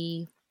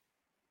 usually,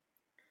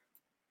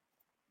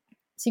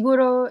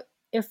 siguro,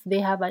 if they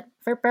have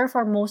pero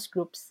for most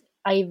groups,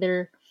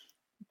 either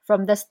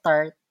from the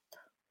start,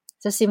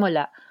 sa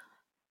simula,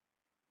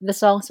 the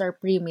songs are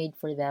pre-made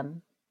for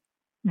them.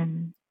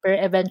 Mm. Pero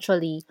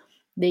eventually,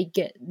 they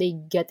get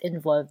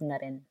involved na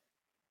rin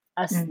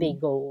as they Mm.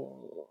 go.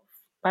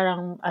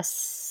 Parang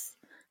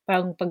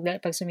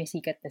pag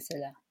sumisikat na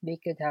sila, they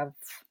could have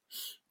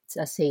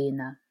a say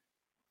na.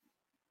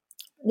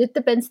 It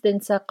depends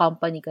din sa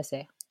company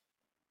kasi.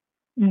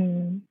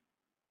 Mm.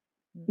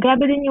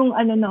 Grabe din yung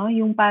ano, no,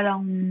 yung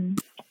parang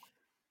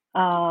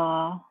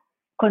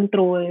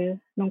control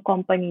ng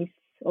companies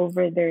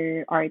over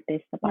their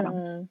artists na parang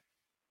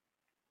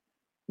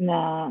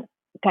na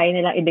kaya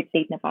nilang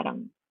i-dictate na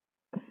parang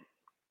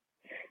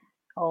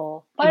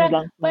Oh, sino parang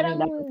lang yung parang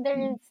dapat.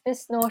 there's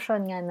this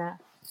notion nga na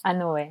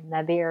na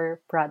they are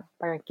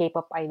parang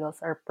K-pop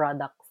idols are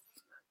products.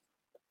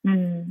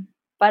 Mm.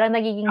 Parang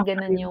nagiging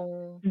ganun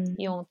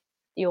Actually.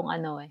 yung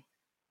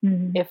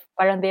Mm. if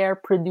parang they are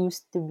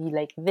produced to be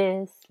like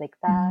this, like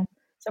that.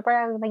 So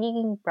parang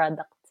nagiging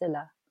product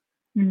sila.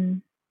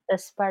 Mm.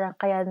 Tapos parang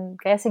kaya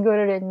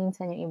siguro rin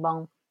minsan yung ibang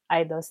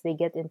idols, they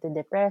get into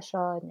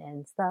depression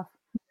and stuff.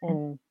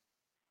 And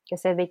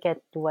kasi they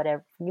can't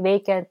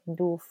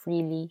do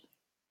freely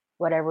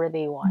whatever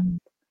they want.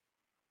 Mm.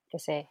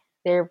 Kasi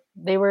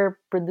they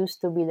were produced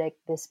to be like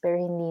this, pero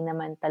hindi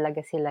naman talaga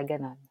sila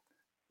ganon.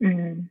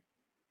 Mm.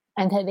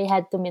 And they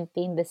had to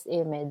maintain this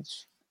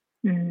image.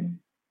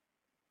 Mm.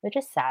 which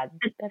is sad.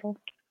 Pero,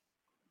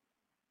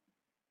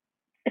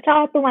 At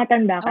saka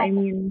tumatanda ka. I oo.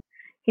 mean,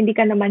 hindi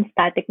ka naman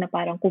static na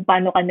parang kung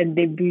paano ka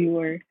nag-debut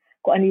or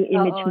kung ano yung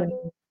image mo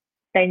Oo.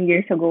 10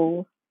 years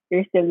ago,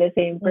 you're still the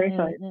same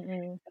person.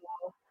 Mm.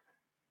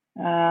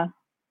 Uh,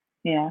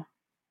 yeah.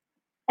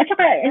 At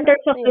saka, Yeah, in pero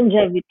terms of ayun.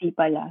 longevity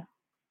pala,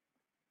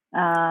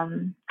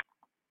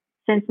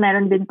 since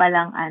meron din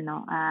palang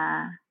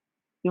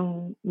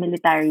yung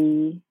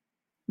mandatory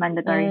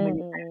military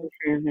Mm.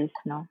 service,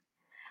 no?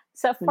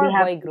 So So they for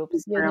have boy to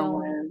groups, stay for a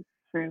while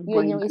for yun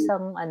boy yung group.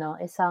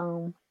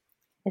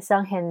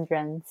 isang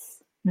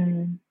hindrance.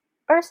 Mm.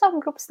 Or some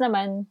groups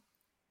naman,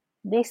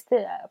 they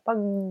still,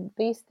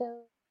 they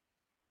still,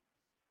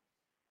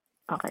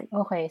 Okay.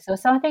 okay, so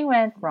something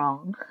went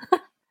wrong.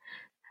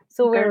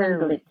 So where Nagkaroon ng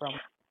were we glitch. from?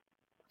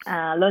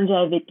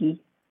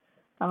 Longevity.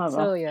 Tama ba?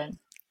 So yun.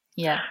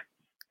 Yeah.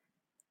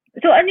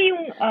 So ano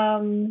yung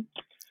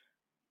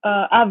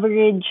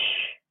average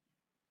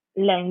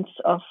length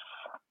of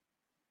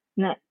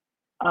na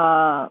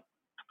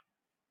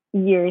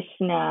years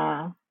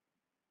na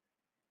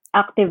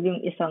active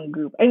yung isang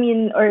group? I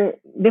mean, or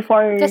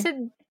before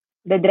Kasi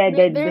the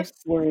dreaded there's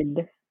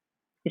word,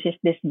 which is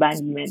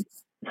disbandment.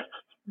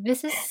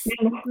 this is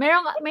Yun,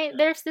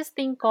 there's this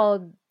thing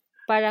called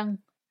parang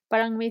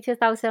may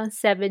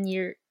 2007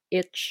 year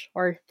itch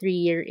or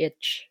 3-year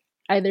itch.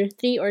 Either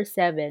 3 or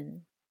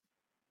 7.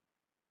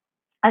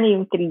 ano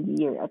yung 3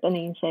 year at ano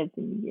yung 7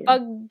 year?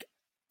 Pag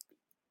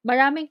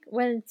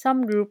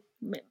some group,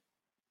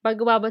 pag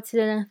umabot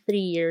sila ng 3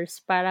 years,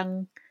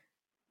 parang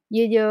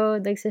yun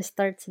yung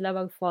nagsa-start sila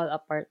mag-fall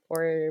apart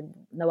or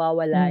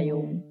nawawala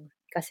yung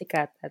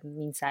kasikatan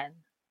minsan.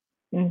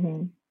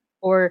 Mm-hmm.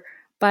 Or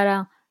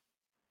parang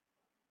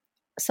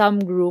some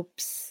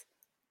groups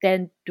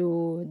tend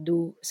to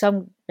do,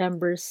 some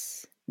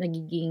members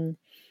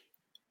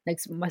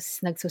mas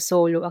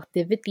nagso-solo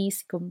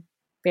activities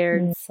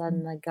compared sa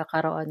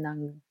nagkakaroon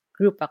ng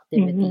group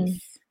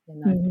activities.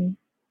 Ganon. Mm-hmm.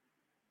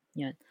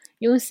 Yun.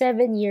 Yung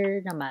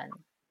 7-year naman,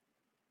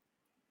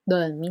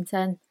 doon,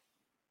 minsan,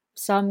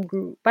 some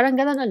group, parang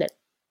ganon ulit.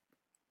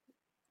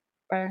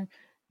 Parang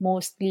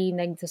mostly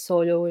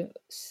nagsa-solo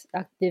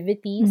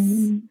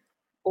activities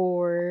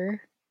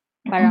or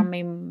parang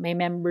may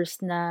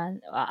members na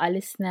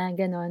aalis na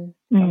ganon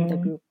from the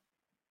group.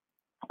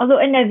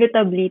 Although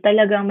inevitably,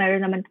 talagang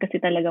meron naman kasi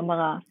talaga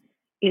mga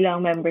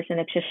ilang members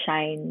na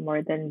nagsha-shine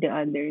more than the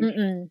others.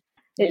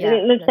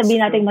 Yeah, Let's that's sabihin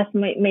true. natin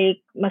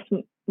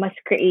mas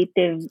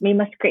creative, may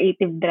mas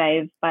creative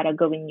drive para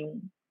gawin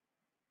yung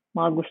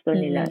mga gusto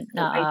nila.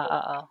 So, I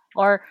think,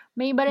 Or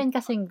may iba rin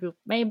kasing group,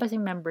 may iba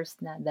kasing members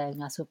na dahil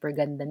nga super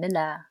ganda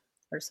nila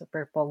or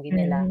super pogi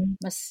nila,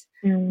 mas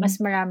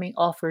maraming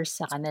offers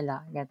sa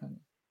kanila, ganun.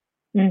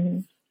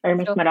 Or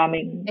mas So,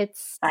 maraming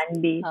it's fan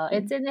base.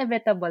 it's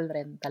inevitable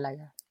rin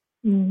talaga.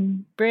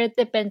 Mm-hmm. But it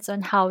depends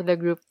on how the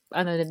group,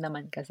 ano din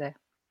naman kasi.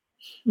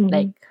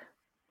 Mm-hmm.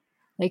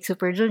 Like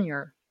Super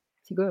Junior.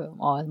 Siguro,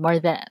 more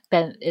than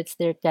 10, it's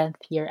their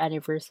 10th year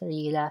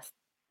anniversary last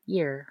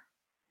year.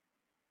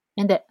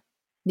 Hindi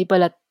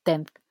pala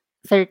 10th,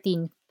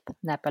 13th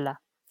na pala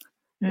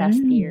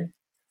last year.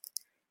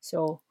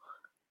 So,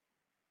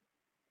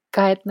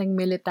 kahit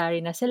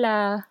nag-military na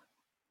sila,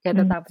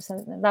 tapos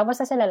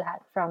na sila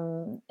lahat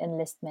from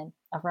enlistment,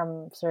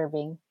 from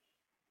serving,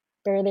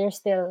 pero they're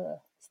still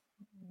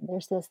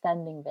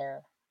standing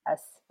there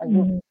as a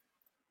group.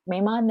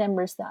 May mga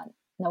members na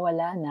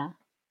nawala na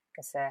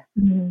kasi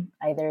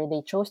either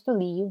they chose to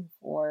leave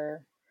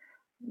or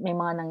may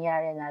mga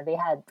nangyari na they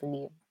had to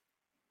leave.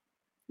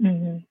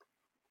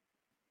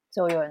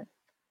 So yun.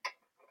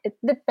 It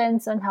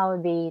depends on how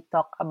they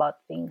talk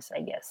about things,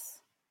 I guess.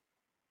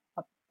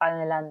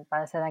 Paano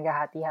sa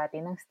naghahati-hati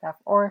ng stuff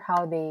or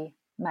how they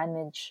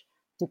manage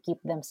to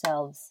keep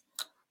themselves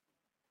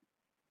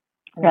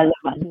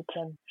relevant. Keep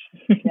them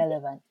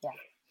relevant, yeah.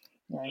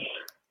 Yun.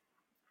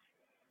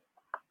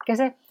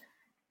 Kasi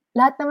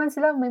lahat naman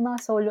sila may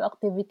mga solo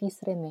activities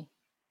rin eh.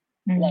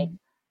 Like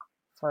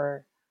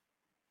for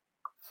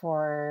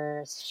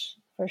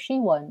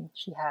Shiwon,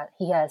 he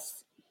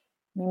has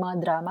may mga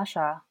drama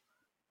siya.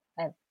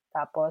 At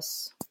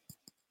tapos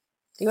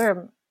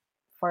siguro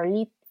for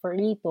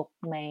Lituk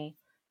may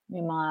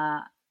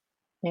mga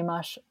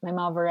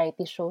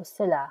variety shows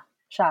sila.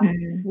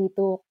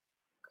 Lituk,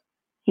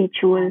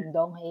 Hichul,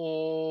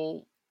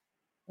 Donghae,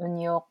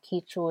 Unyok,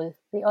 Hichul,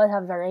 they all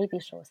have variety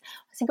shows.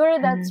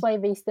 Siguro that's why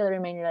they still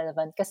remain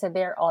relevant kasi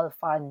they're all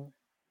fun.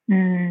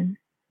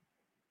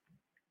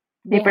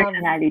 May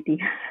personality.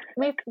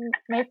 May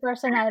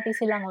personality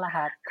silang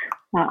lahat.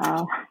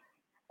 Oo.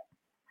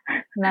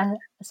 Na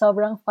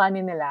sobrang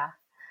funny nila.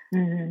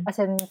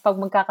 Kasi pag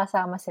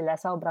magkakasama sila,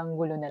 sobrang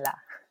gulo nila.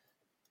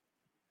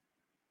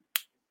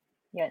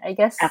 Yun, I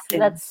guess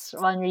that's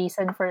one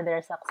reason for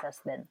their success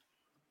din.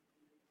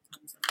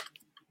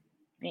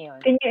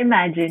 Ayun. Can you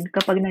imagine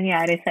kapag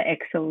nangyari sa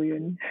EXO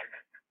yun?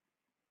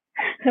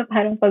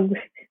 Parang pag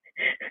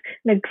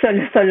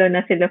nagsolo-solo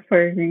na sila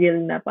for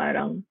real na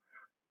parang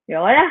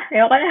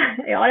ayoko na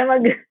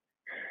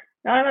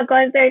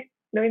mag-concert.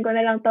 Gawin ko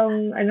na lang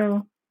tong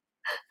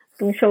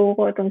Itong show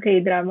ko, itong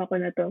K-drama ko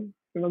na to.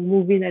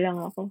 Mag-movie na lang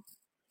ako.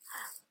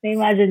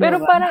 Na-imagine Pero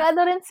mo ba? parang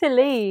ano rin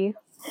sila eh.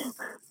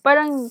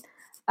 Parang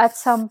at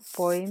some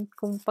point,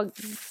 kung pag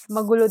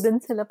magulo din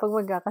sila pag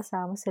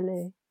magkakasama sila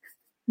eh.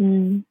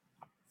 Mm.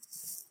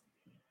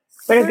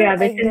 Pero Siguro,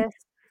 grabe, I guess,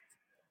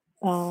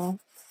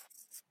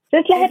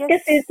 since I lahat kasi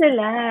guess,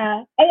 sila,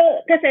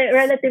 kasi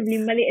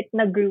relatively maliit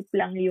na group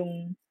lang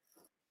yung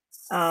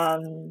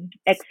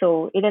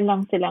EXO. Ilan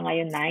lang sila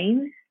ngayon?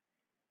 9?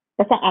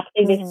 Tapos ang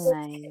active is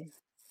 9.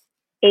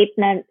 8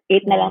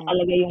 na lang 9.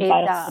 talaga yung 8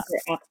 parang super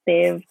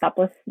active.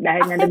 Tapos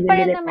dahil na active pa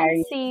rin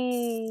naman nag-military,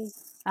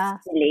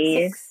 si,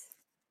 Lee. 6.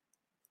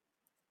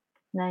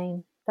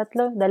 9.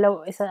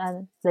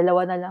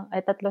 Dalawa na lang.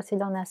 Ay, 3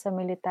 silang nasa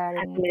military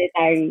At ngayon.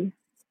 military.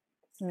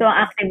 So,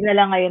 ang active na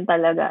lang ngayon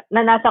talaga,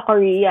 na nasa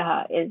Korea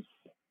ha, is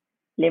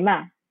 5.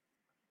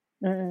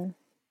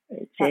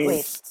 Which is,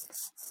 Wait.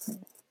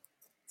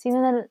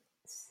 Sino na,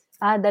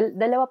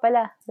 dalawa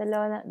pala.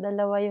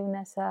 Dalawa yung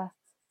nasa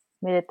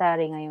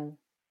military ngayon.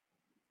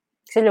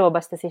 Kasi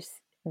lumabas na si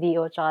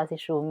Dio tsaka si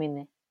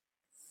Xiumin eh.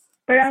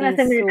 pero ang Si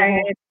nasa military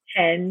Suho. is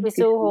Chen. Si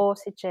Suho,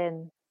 si Chen.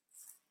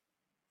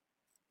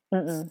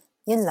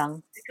 Yun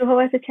lang. Si Suho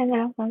si Chen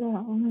na lang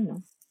pala.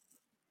 Ano?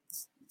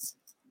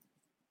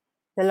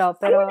 Dalawa.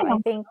 Pero Ano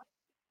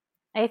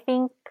I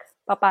think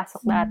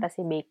papasok na ata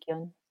si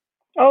Baekhyun.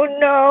 Oh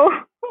no!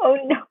 Oh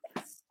no!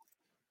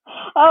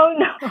 Oh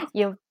no!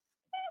 Yung,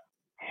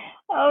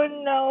 Oh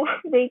no!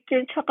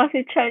 Baekhyun tsaka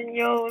si Chan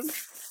yun.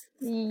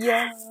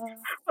 yeah.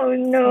 Oh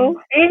no.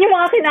 Yun yung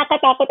mga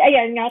kinakatakot.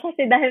 Ayan nga,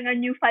 kasi dahil nga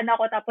new fan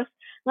ako, tapos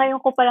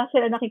ngayon ko pa lang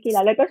sila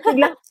nakikilala. Tapos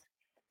biglang,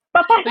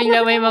 papasok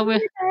Bigla na may sa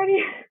military.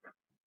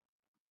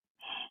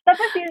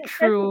 Tapos yun,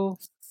 True.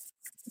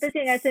 Tapos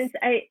yun nga, since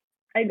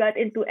I got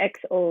into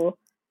EXO,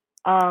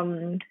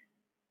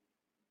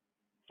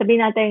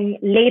 sabihin natin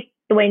late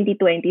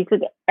 2020, so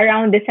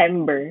around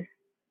December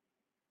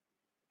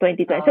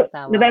 2020. So,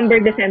 tama.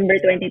 November, December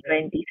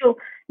 2020. So,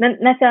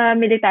 nasa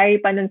military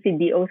pa nun si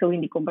Dio, so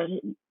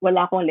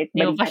wala akong like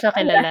Hindi mo pa siya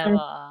kilala.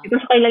 Hindi ko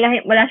siya kilala.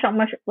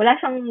 Wala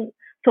siyang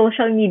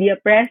social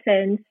media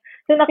presence.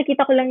 So,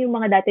 nakikita ko lang yung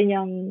mga dati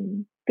niyang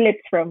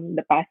clips from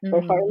the past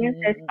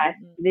performances,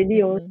 past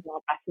videos,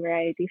 mga past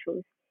variety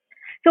shows.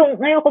 So,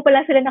 ngayon ko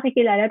pala sila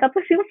nakikilala.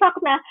 Tapos yung fact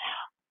na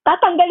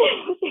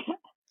tatanggalin sila.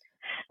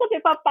 Kasi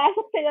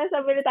papasok sila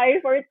sa military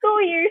for 2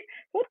 years.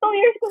 So, 2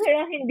 years ko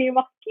sila hindi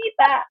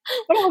makikita.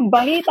 Parang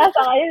balita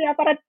sa kanila,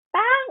 parang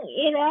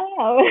tang-ina.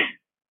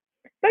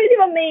 Pero di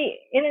ba may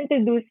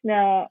in-introduce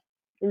na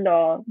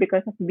law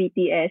because of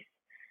BTS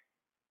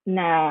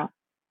na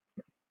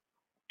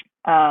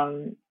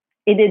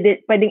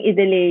pwedeng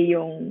i-delay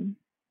yung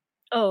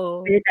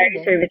military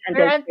service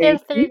until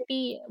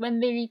 30.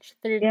 When they reach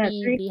 30, Yeah,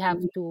 30.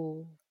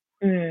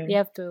 they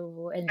have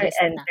to enlist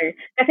na.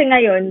 Kasi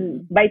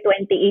ngayon, by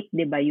 28,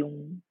 di ba,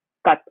 yung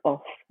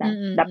cut-off na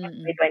dapat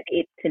by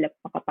 28 sila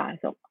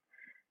makapasok.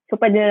 So,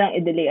 pwede na lang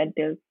i-delay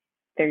until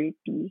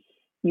 30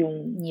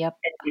 yung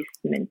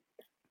enlistment.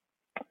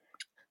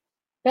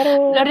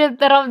 Pero,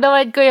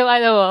 naramdaman ko yung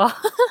ano mo.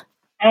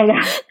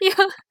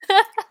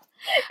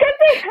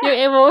 yung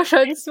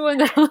emotions mo,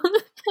 no?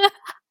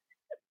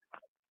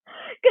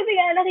 Kasi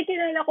nga,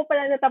 nakikilala ko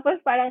pala na tapos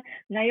parang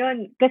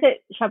ngayon,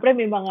 kasi syempre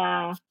may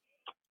mga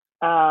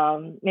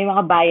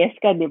bias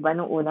ka, di ba?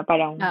 Nung una,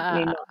 parang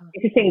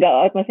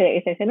isi-single out mo sila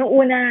isa-isa. Nung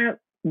una,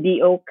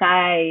 D.O.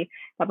 Kai.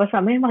 Tapos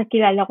may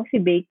makikilala ko si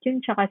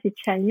Baekhyun, tsaka si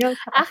Chanyeol,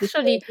 tsaka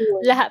Actually,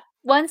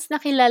 once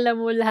nakilala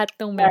mo lahat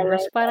ng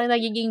members, parang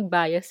nagiging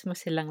bias mo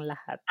silang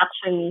lahat.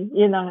 Actually,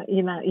 yun ang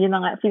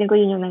feeling ko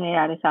yun yung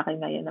nangyayari sa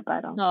akin ngayon na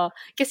parang. No,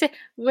 kasi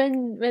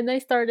when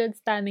I started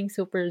standing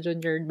Super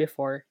Junior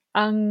before,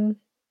 ang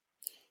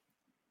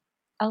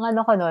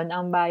ano ko nun,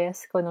 ang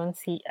bias ko nun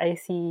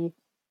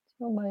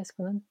yung bias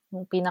ko nun?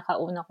 Yung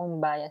pinakauna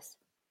kong bias.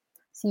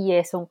 Si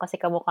Yesung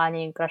kasi kamukha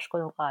niya yung crush ko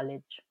nung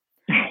college.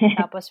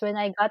 Tapos when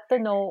I got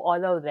to know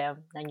all of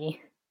them, naging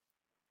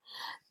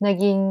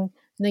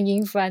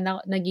fan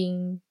ako,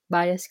 naging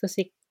bias ko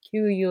si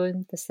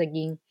Kyuhyun, tapos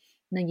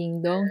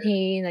naging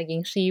Donghae,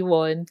 naging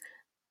Siwon,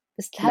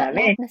 tapos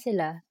lahat na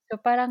sila.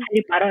 So parang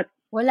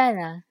wala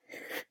na.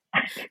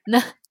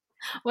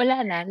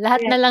 Wala na. Lahat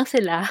na lang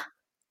sila.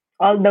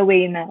 All the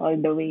way na, all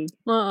the way.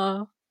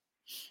 Oo.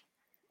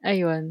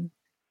 Ayun.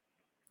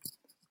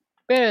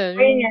 Pero,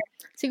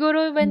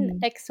 siguro when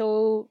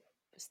EXO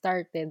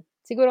started,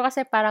 siguro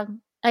kasi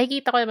parang,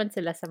 nakikita ko naman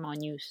sila sa mga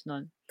news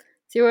nun.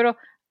 Siguro,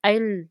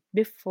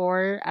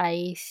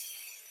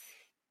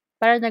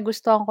 parang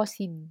nagustuhan ko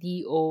si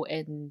D.O.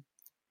 and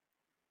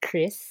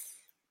Chris.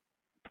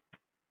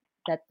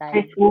 That time.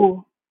 Chris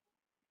Wu.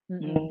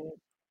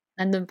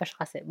 Nandun pa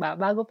siya kasi.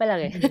 Bago pa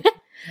lang eh.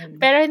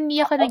 Pero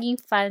hindi ako naging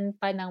fan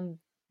pa ng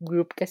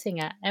group kasi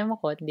nga, ewan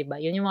ko, di ba?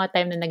 Yun yung mga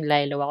time na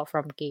naglaylo ako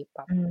from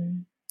K-pop.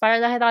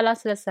 Parang nakita ko lang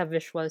sila sa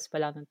visuals pa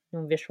lang.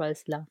 Yung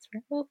visuals lang.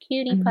 Oh,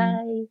 cutie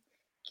pie.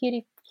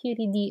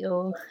 Cutie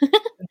D.O.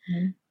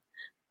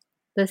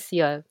 Tapos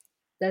yun.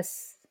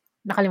 Tapos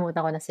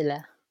nakalimutan ko na sila.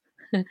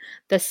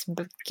 Tapos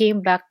came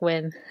back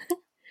when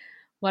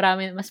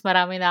mas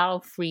marami na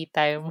akong free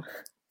time.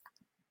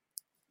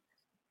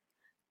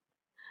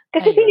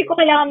 Kasi feeling ko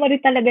Ayun. kailangan mo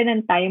rin talaga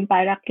ng time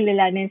para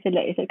kilalanin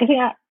sila isa. Kasi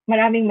nga,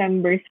 maraming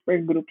members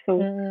per group.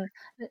 So, Mm.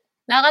 it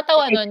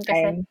Nakakatawa takes nun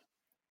time.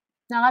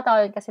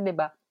 kasi 'di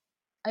ba?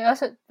 I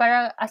also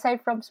parang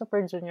aside from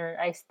Super Junior,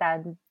 I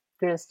stand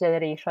Girls'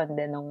 Generation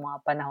din nung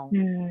mga panahong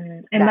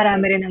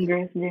Marami dati. rin ng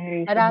Girls'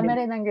 Generation, Marami di ba?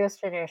 rin ng Girls'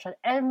 Generation.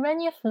 And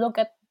when you look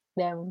at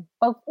them,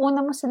 'pag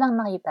una mo silang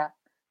nakita,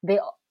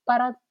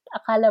 parang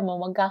akala mo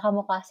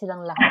magkakamukha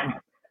silang lahat.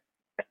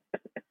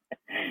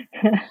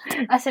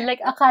 As in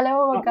like, akala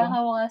mo Oo.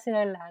 magkakamukha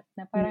silang lahat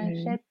na parang, Mm.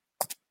 shit,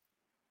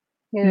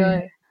 Mhm.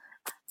 gano'n.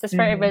 Tapos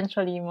Mhm.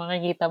 eventually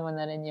makikita mo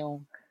na rin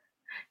yung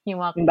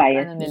mga Yung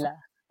bias ano nila. nila,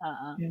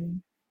 oo.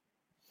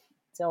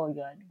 So,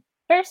 yun.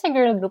 Pero sa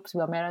girl groups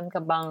ba, meron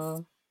ka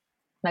bang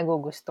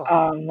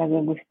nagugustuhan?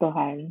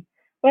 Nagugustuhan.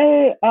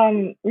 Well,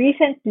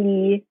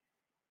 recently,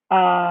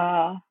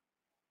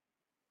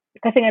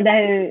 kasi nga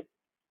dahil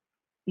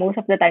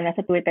most of the time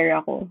nasa Twitter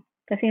ako,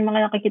 kasi yung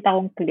mga nakikita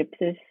kong clips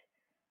is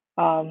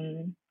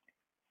um,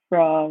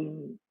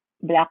 from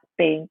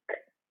Blackpink.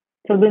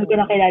 So, dun ko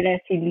nakilala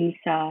si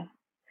Lisa.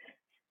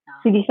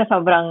 Si Lisa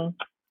sobrang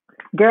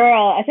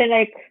girl, as in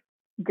like,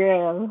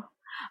 girl.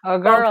 Oh,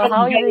 girl,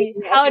 Sobrang galing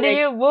niya. As how in do like,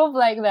 you move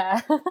like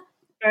that?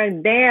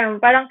 damn.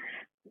 Parang,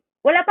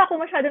 wala pa ako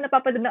masyado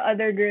napapanood na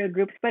other girl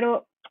groups,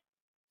 pero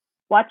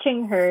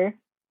watching her,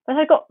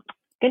 sabi ko,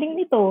 galing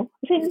nito.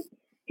 Kasi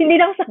hindi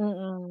lang sa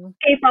Mm.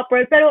 K-pop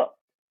world, pero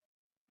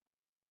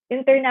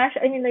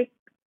international, I mean like,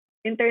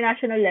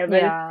 international level,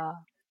 Yeah.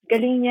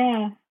 galing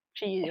niya.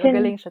 As in,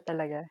 Magaling siya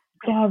talaga.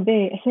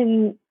 grabe. As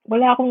in,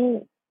 wala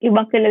akong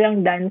ibang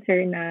kilalang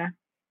dancer na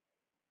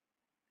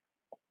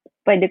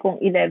pwede kong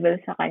i-level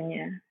sa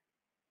kanya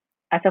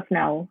as of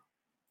now.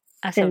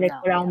 As As in of like,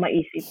 now, wala akong yeah.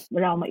 maisip.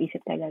 Wala akong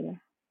maisip talaga.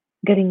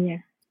 Galing niya.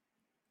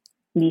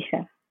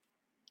 Lisa.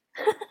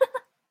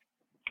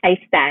 I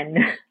stan.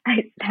 I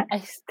stan. I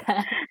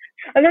stand.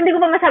 Although hindi ko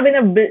pa masabi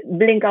na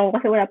blink ako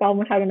kasi wala pa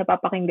ako masyadong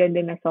napapakinggan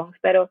din na songs.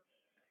 Pero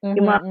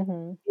yung mga,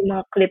 yung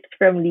mga clips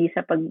from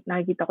Lisa, pag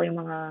nakikita ko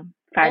yung mga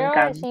fan Pero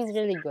cam, she's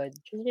really good.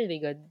 She's really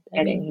good.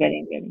 I galing, mean,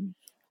 galing, galing.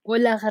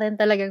 wala ka rin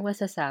talagang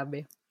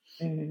masasabi.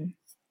 Mm.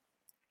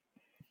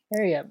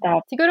 Pero yeah.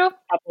 Tapos, Siguro,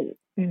 ako,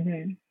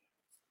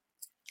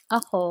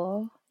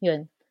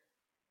 yun.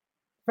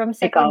 From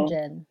second ikaw.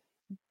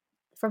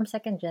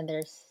 gen,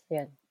 there's,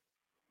 yun,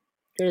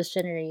 Girls'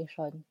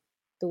 Generation,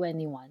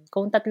 2NE1.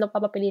 Kung tatlo,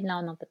 papapiliin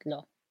lang ako ng tatlo.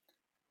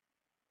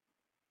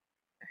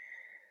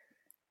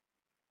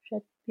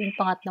 Shit, yung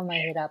pangatlo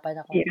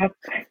mahihirapan ako. Hirap.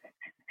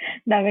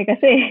 Dami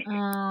kasi.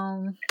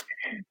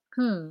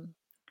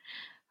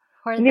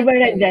 For Hindi the ba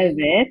Red third,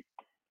 Velvet?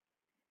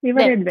 Hindi ba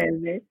Then, Red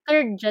Velvet?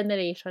 third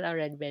generation ang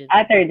Red Velvet.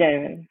 Third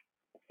Velvet.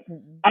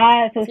 Mm-mm.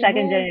 So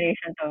second Siguro,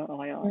 generation to.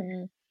 Okay,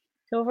 okay.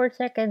 So, for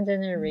second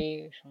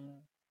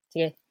generation,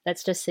 sige,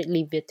 let's just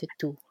leave it to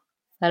 2.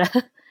 Para,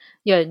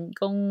 yun,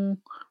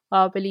 kung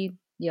papili,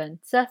 yun.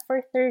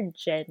 For third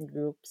gen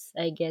groups,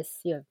 I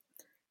guess, yun,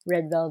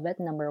 Red Velvet,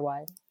 number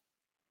 1.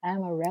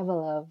 I'm a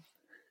rebel of.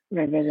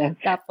 Red Velvet.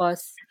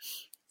 Tapos,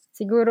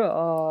 siguro,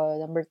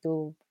 number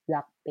 2,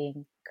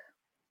 Blackpink.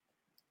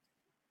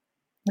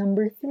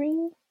 Number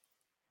 3,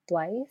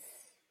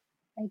 Twice,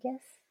 I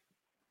guess.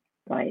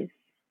 Twice.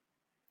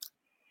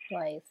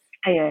 Twice.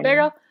 Ayun.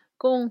 Pero,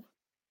 kung,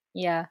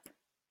 yeah,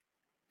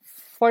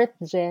 fourth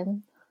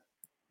gen,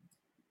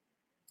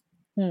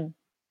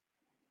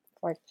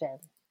 fourth gen.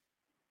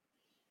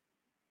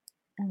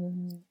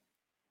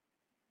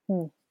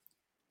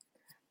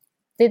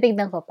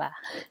 Titignan ko pa.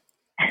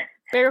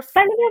 Pero,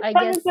 Paano I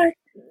ba guess,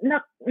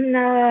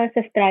 na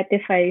sa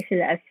stratify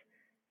sila as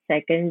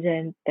second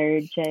gen,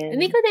 third gen?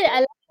 hindi ko din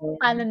alam kung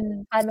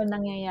paano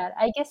nangyayari.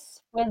 I guess,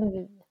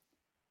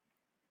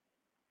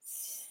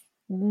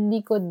 hindi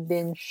ko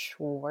din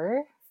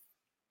sure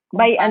kung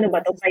By ano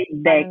ba to? By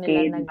paano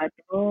nila decade ba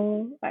to?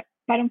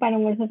 Parang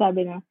paano mo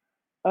sasabi na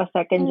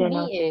second gen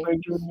hindi ng eh. Super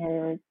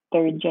Junior,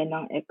 third gen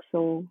ng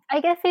EXO? I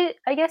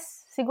guess,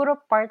 siguro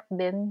part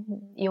din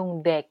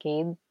yung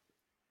decade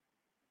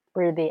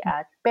where they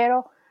at.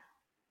 Pero,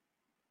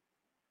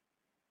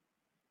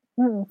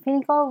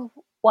 feeling ko,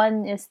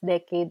 one is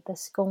decade,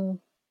 tas kung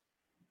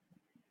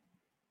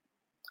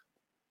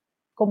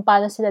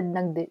paano sila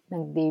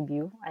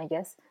nag-debut, I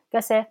guess.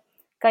 Kasi,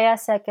 kaya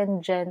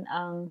second gen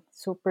ang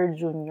Super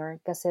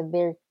Junior kasi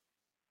they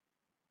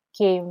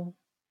came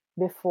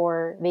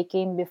before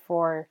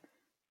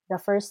the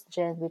first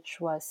gen, which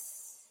was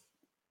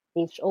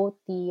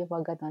HOT,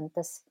 mga ganun.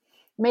 Tapos,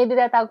 may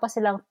dinatawag pa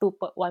silang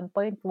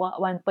 1.5,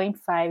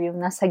 yung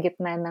nasa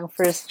gitna ng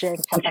first gen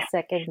at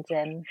second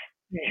gen.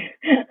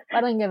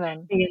 Parang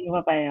ganun. Sige,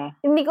 pa pala.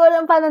 Hindi ko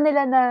alam paano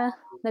nila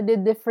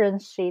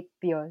na-differentiate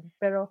yun.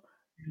 Pero,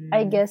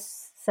 I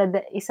guess,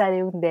 isa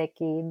yung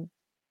decade.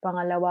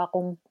 Pangalawa,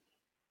 kung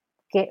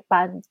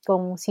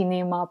sino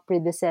yung mga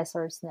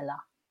predecessors nila.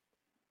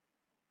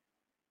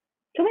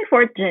 So, may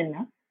fourth gen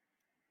na?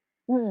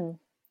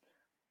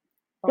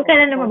 So,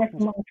 kailan lumabas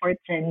yung mga fourth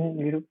gen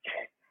group?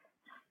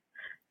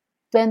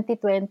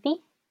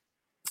 2020?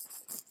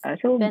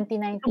 So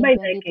 2019, by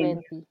decade.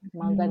 2020,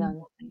 mga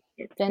ganon.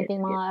 Gets, 20, gets,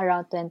 mga gets.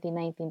 around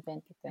 2019,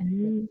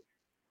 2020.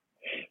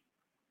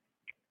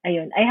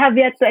 Ayun. I have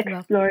yet to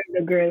Diba? explore the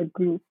girl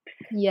group.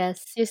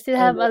 Yes, you still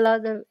have a Although,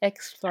 lot of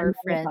explore ano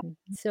ko pa. friends.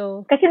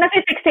 So, Kasi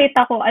na-fixate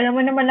ako. Alam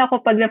mo naman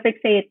ako pag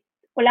na-fixate,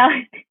 wala.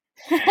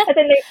 As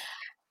in, like,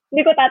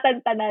 hindi ko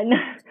tatantanan.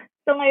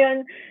 So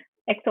ngayon,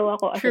 EXO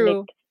ako. As in,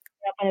 like, true.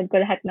 napanood ko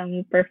lahat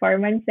ng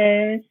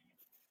performances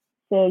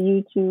sa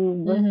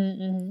YouTube.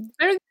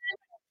 Pero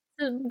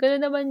gano'n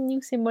naman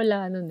yung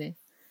simula nun eh.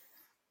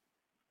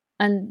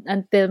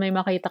 Until may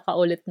makita ka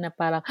ulit na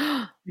parang,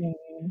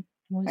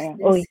 who's Parang,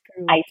 this uy,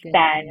 group? I Ganyan,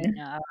 stan.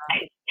 ganyan.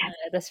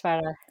 Tapos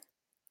parang,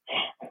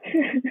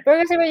 pero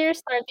kasi when you're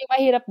starting,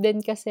 mahirap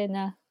din kasi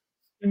na,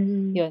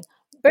 yun.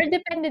 Pero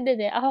depende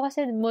din eh. Ako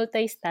kasi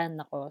multi-stan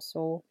ako.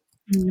 So,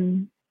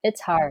 it's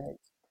hard.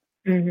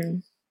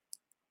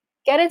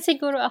 Kaya rin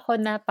siguro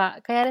ako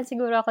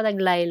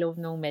nag-Lilo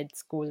nung med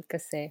school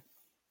kasi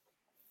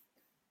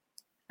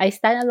I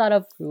stan a lot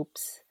of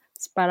groups.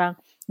 Tapos parang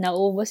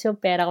nauubos yung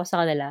pera ko sa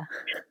kanila.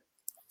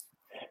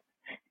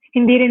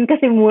 Hindi rin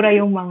kasi mura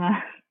yung mga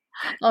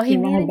yung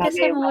Hindi mga rin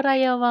kasi bagay-bagay. mura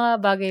yung mga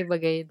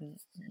bagay-bagay nun.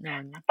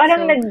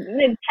 Parang So,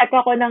 nag-check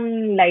ako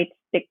ng light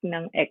stick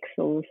ng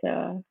EXO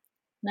sa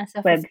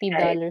nasa website.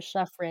 $50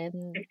 siya, friend.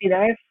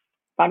 $50?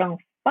 Parang,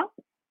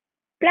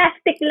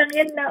 plastic lang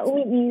yan na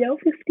umiilaw.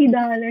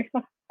 $50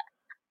 pa.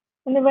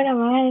 Ano ba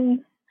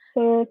naman?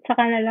 So,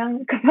 tsaka na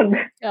lang kapag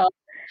Oo.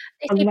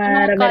 pag Isipin mo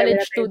marami-rami college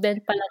na tayo, student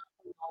pa lang ako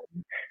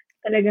noon.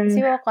 talagang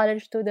Isipin mo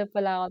college student pa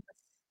lang ako. Parang,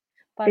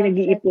 shit, saan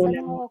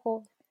pinag-iipunan mo.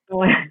 ako? So,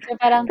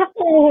 parang, Saan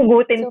ko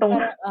huhugutin tong,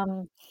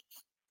 so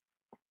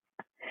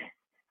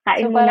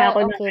kain muna parang, ako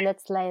ng, okay,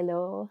 let's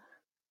Lilo.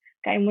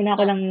 kain muna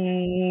ako ng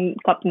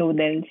cup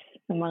noodles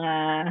ng mga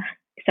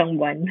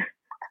isang buwan.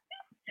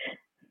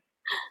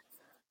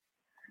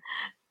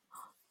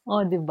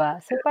 Oh, di ba?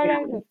 So,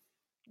 parang,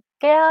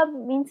 kaya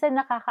minsan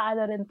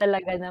nakakaano rin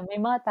talaga na may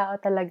mga tao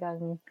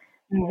talagang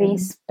they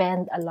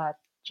spend a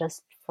lot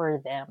just for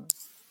them.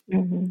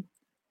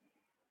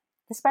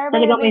 Tapos parang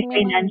Talagang may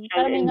may financial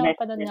parang may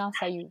napanood investment. nga ako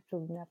sa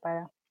YouTube na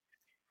parang,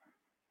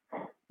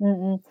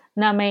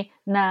 na may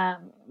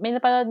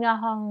napanood nga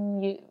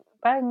akong,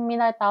 parang may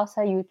nakita ako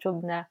sa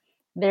YouTube na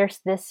there's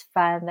this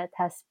fan that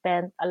has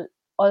spent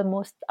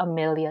almost $1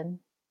 million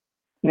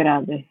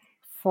Grabe.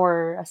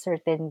 for a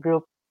certain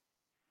group's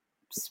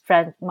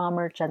friend, mga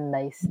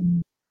merchandise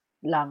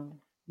lang.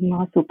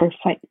 Mga super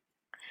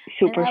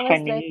And I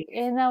was like, funny.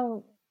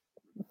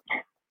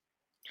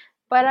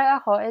 parang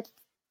ako,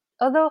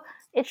 although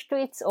it's to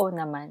its own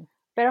naman.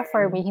 Pero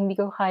for me, hindi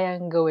ko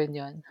kayang gawin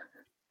yon.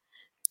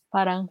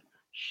 Parang,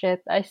 shit,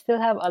 I still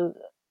have a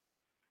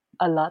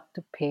lot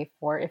to pay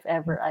for if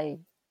ever I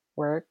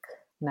work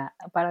na.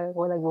 Parang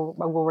kung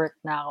mag-work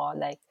na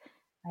ako, like,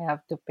 I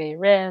have to pay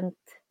rent,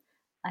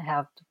 I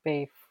have to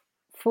pay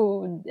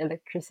food,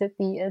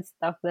 electricity, and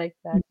stuff like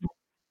that.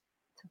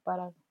 So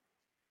parang,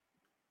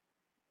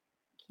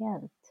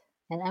 can't.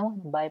 And I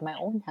want to buy my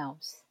own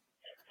house.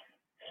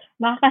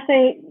 Baka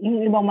kasi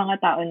yung ibang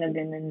mga tao na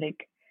ganun,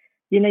 like,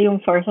 yun na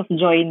yung source of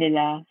joy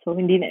nila. So,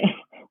 hindi na,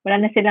 wala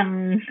na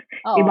silang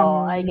Oo,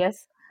 I ibang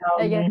guess.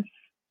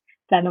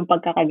 planong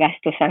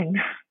pagkakagastusan.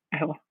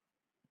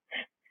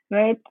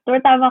 Right?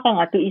 Pero tama ka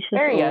nga, to each his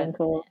Pero own. yun,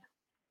 So,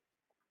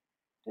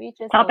 to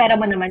each his saka own pera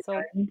mo naman. naman So,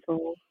 yun.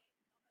 So,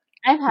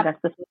 I'm happy.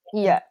 gastos mo.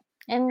 Yeah.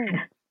 And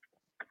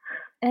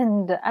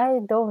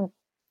I don't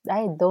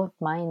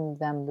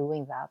mind them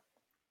doing that.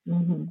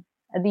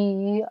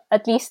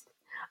 At least,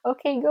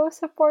 okay, go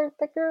support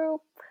the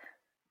group.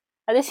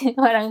 At least,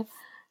 parang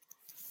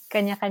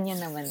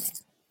kanya-kanya naman eh.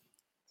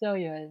 So,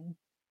 yun.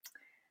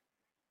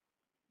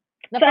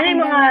 Napakinggan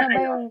mo na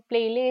ba yung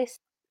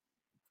playlist?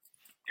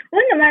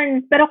 Oo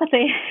naman. Pero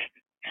kasi,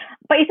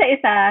 pa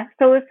isa-isa.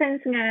 So,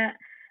 since nga,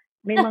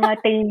 may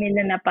mga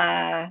Taemin na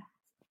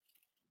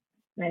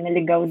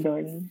naligaw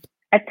doon.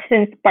 At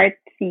since part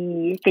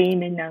si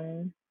Taemin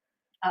ng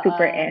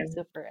Super M.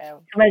 Super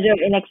M. So, medyo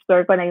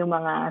in-explore ko na yung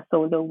mga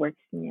solo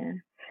works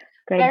niya.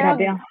 Kaya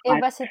grabe ang hot.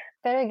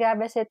 Pero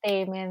grabe si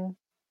Taemin.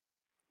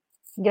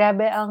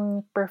 Grabe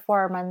ang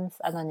performance,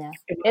 niya.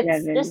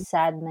 It's just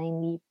sad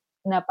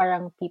na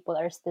parang people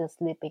are still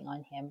sleeping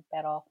on him.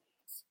 Pero,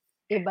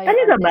 iba yung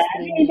Ano ba?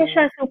 artistry Hindi ba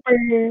siya super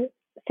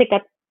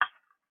sikat?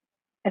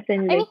 As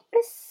in, like,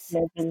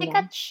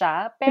 sikat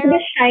siya, pero the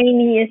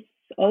Shiny is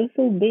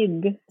also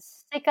big.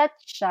 Sikat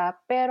siya,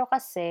 pero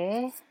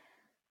kasi,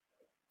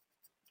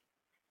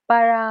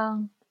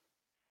 parang,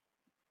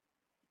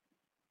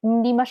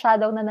 hindi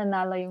masyadong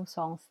nananalo yung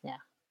songs niya.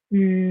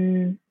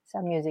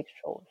 Sa music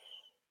shows.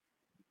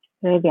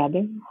 Pero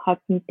grabe, hot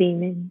ni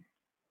Taemin.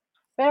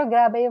 Pero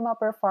grabe yung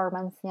mga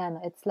performance niya, no?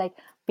 It's like,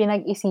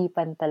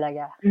 pinag-isipan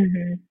talaga.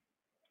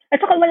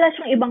 At saka wala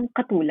siyang ibang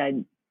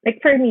katulad.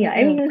 Like for me,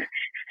 I mean,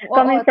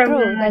 coming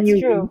from true, that's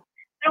true.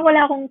 Pero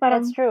wala akong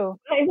parang, that's true.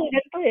 Wala ibang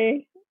ganito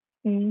eh.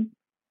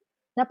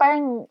 Na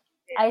parang,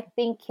 I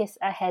think he's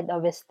ahead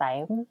of his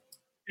time.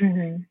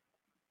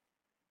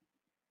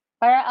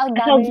 Parang ang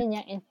dami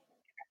niyang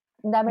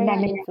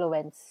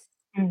influence.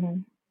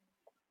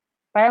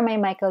 Parang may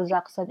Michael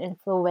Jackson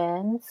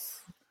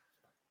influence.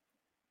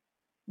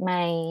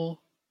 May,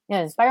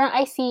 yun, parang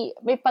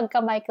may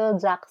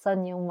pagka-Michael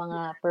Jackson yung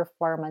mga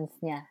performance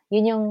niya.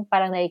 Yun yung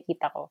parang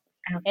nakikita ko.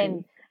 Okay.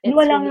 And it's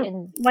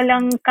really,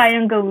 Walang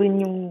kayang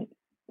gawin yung,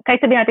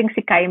 kahit sabihin natin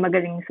si Kai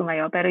magaling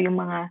sumayaw, pero yung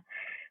mga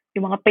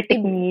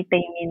pitik ni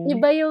Taemin,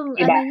 iba yung,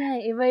 iba. niya,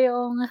 iba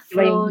yung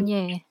flow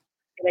niya eh.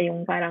 Iba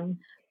yung parang,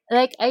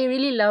 like, I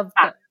really loved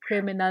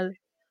Criminal.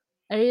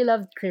 I really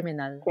loved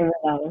Criminal.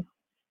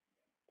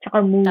 Tsaka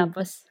Move.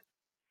 Tapos,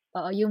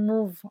 yung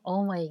Move.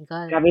 Oh my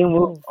God. Grabe yung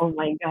Move. Oh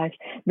my gosh.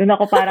 Doon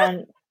ako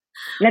parang,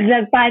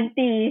 laglag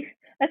panty.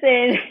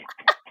 Kasi,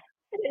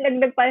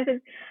 laglag panty.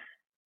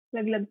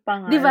 Laglag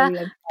pa nga. Diba?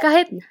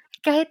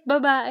 Kahit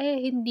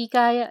babae, hindi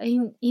kaya,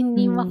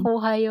 hindi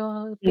makuha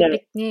yung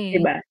pitik niya eh.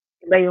 Diba?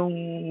 Iba yung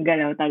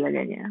galaw talaga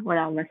niya.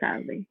 Wala akong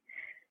masabi.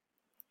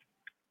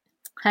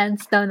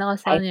 Hands down ako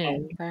sa niya.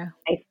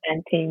 I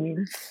stand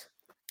Taemin.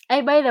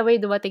 Ay, by the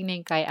way, dumating na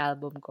yung Kai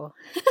album ko.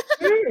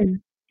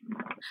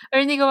 Or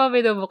hindi ko pa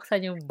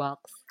binubuksan yung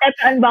box. At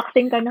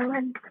unboxing ka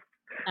naman.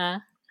 Ha?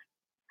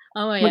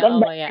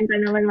 Mag-unboxing ka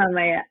naman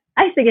mamaya.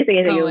 Ay, sige.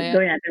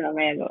 Gawin natin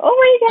mamaya. Oh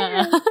my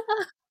God!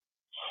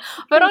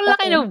 Pero ang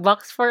laki ng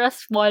box for a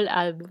small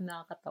album.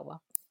 Nakakatawa.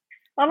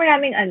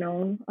 Maraming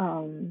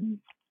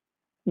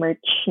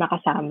merch na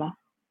kasama.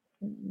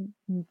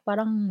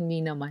 Parang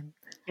hindi naman.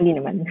 Hindi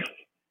naman.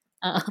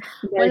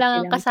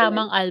 Wala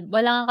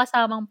nga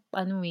kasamang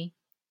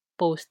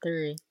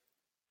poster eh.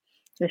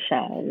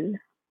 Social.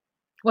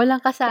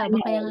 Walang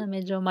kasama, kaya nga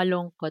medyo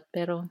malungkot.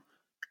 Pero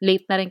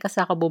late na rin kasi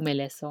ako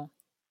bumili, so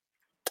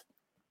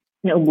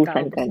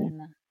naubusan ka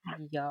na.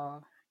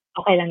 Yeah.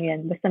 Okay lang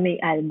yan. Basta may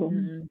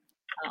album.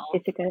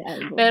 Physical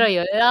album. Pero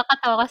yun,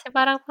 nakakatawa kasi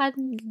parang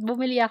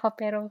bumili ako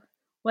pero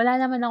wala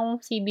naman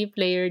akong CD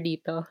player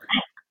dito.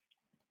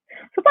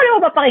 So, paano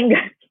mo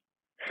papakinggan?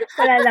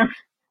 Wala lang.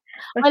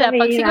 Wala.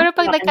 Siguro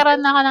pag nagkaroon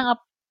na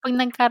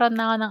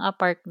ako ng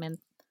apartment,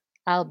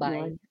 I'll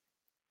buy.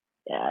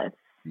 Yes.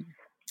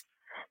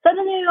 So,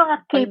 ano yung mga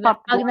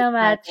K-pop goals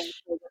natin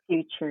for the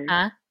future?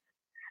 Ha?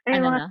 Ano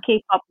yung mga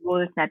K-pop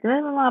goals natin?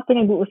 Ano yung mga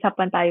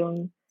pinag-uusapan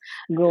tayong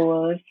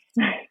goals?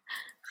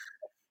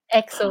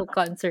 EXO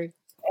concert.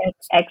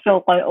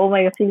 EXO concert. Oh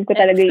my God, feeling ko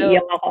talaga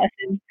iiyak ako. As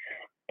in,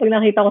 pag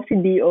nakita ko si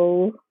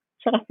D.O.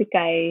 tsaka si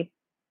Kai.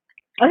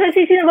 O so,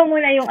 sino ba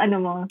muna yung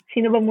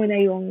Sino ba muna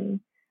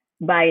yung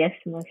bias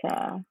mo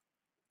sa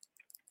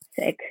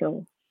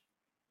EXO?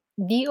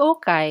 D.O.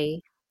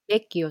 Kai.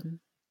 Baekhyun.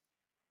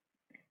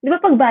 Di ba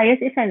pag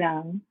bias, isa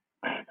lang?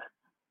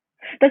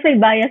 Tapos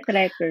may bias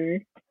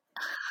wrecker.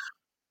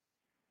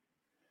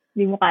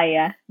 Di mo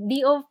kaya?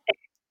 D.O.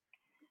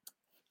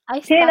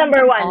 Sino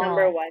number one?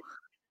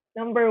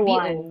 Number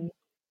one.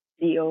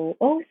 D.O.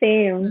 Oh,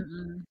 same.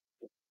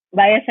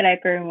 Bias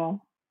wrecker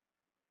mo?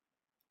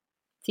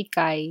 Si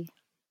Kai.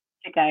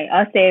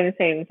 Oh, same.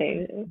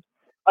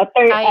 O,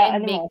 third, Kai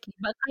and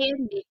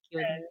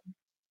Baekhyun.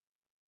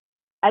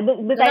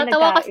 Doon tayo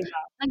nagkaiba.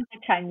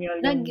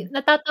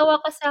 Natatawa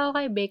kasi ako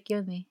kay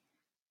Baekhyun eh.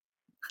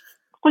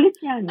 Kulit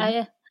niya, no?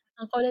 Ay,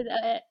 ang kulit.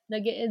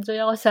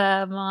 Nag-enjoy ako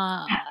sa mga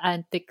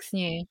antics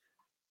niya eh.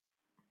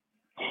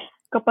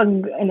 Kapag,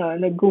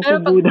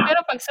 nagkukubudo.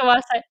 Pero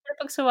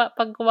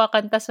pag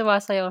kumakanta,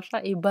 sumasayaw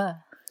siya,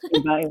 iba.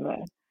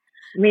 Iba.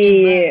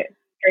 May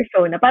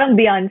persona. Parang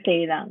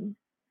Beyonce lang.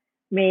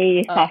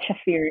 May Sasha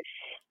Fierce.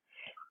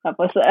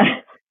 Tapos,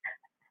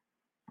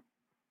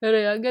 pero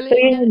yun, galing. So,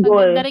 yun yung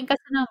goal. Ganda rin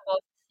kasi ng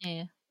boss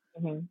niya.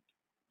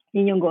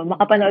 Yun yung goal.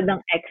 Makapanood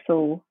ng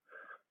EXO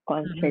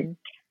concert.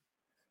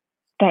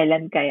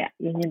 Kailan kaya?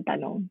 Yun yung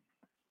tanong.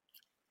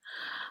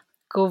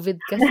 COVID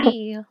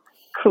kasi.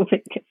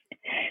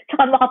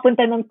 Saka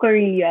makapunta ng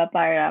Korea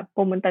para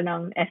pumunta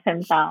ng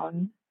SM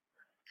Town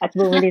at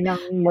bumili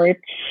ng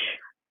merch.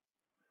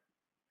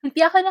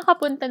 Hindi ako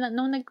nakapunta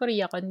nung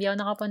nag-Korea ako, hindi ako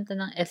nakapunta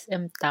ng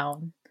SM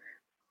Town.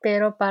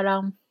 Pero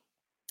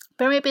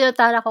may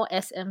pinuntahan akong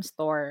SM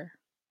store.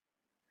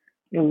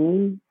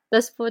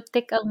 Tapos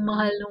putik ang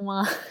mahal ng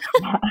mga...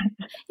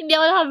 Hindi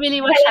ako nakabili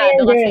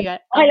masyado kasi...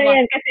 Okay lang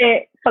yan kasi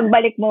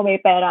pagbalik mo may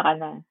pera ka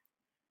na.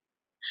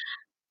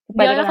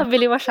 Hindi ako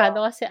nakabili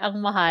masyado kasi ang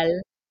mahal.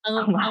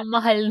 Ang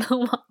mahal ng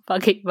mga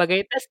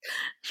bagay-bagay. Tapos,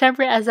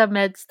 syempre as a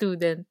med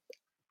student.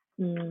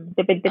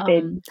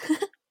 Tipid-tipid.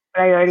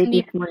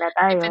 Priorities muna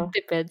tayo.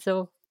 Tipid-tipid.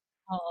 So,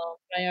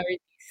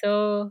 priority. So,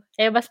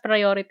 mas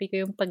priority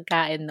ko yung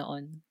pagkain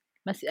noon.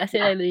 As in,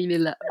 I really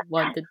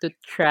wanted to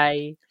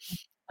try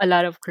a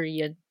lot of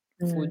Korean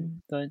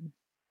food doon.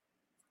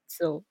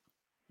 So,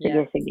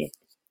 yeah. Sige.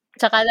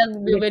 Tsaka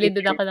lang, bibili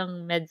din ako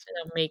ng medyo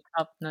ng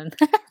makeup noon.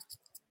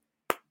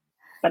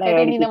 Pero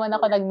hindi naman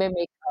ako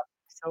nagbe-makeup.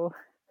 So,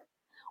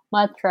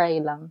 ma-try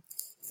lang.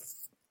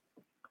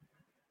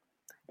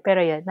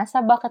 Pero yun, nasa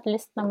bucket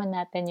list naman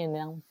natin yun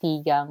ng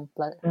Tigang.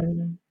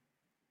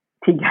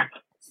 Tigang.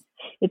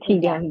 It's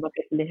Tigang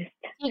bucket list.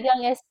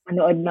 Tigang is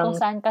manood ng kung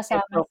saan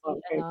kasama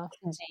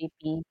si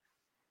JP.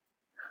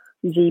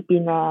 Si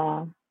JP na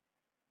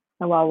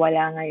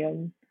nawawala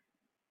ngayon.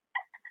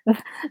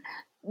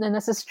 na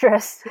nasa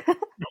stress.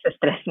 Nasa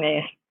stress na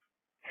yan.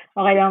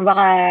 Okay lang,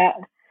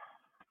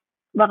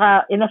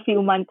 baka in a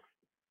few months,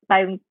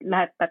 tayong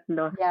lahat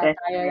tatlo Yeah, stress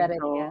tayo na na rin. rin.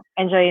 So, Yeah.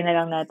 enjoy na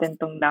lang natin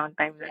tong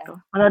downtime na Yeah. to.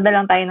 Manood na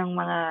lang tayo ng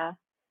mga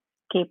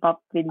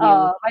K-pop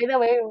videos. By the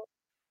way,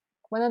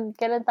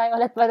 kailan tayo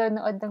ulit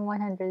manonood ng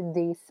 100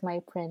 Days, my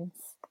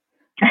friends?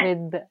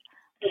 With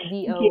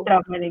D.O.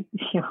 K-drama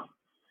review.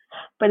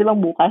 Pwede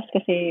bang bukas?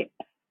 Kasi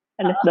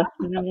alas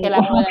 2 na lang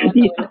Kailangan ko na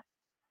dito. matulog.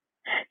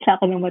 Sa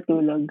akin na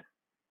matulog.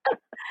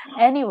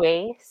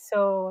 Anyway, so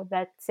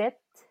that's it.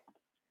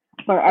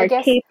 For our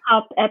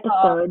K-pop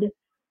episode.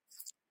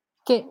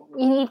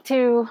 We need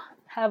to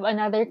have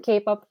another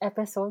K-pop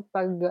episode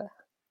pag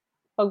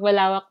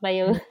malawak na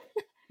yung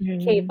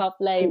K-pop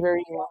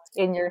library mo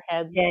in your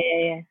head.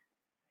 Yeah.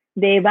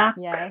 Daebak.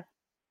 Yeah.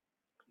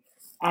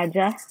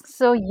 Aja.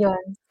 So,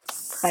 yun.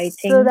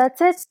 Fighting. So, that's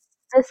it.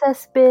 This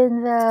has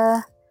been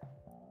the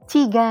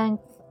T-Gang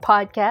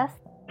podcast,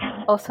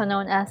 also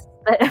known as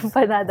the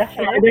Empanada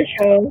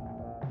Show.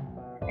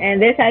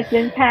 And this has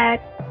been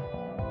Pat.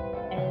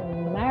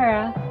 And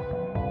Mara.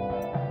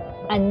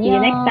 Annyeong. See you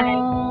next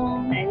time.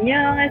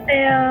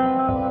 Annyeonghaseyo.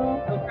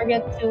 Don't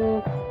forget to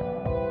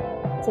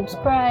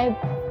subscribe.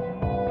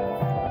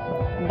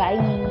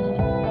 Bye.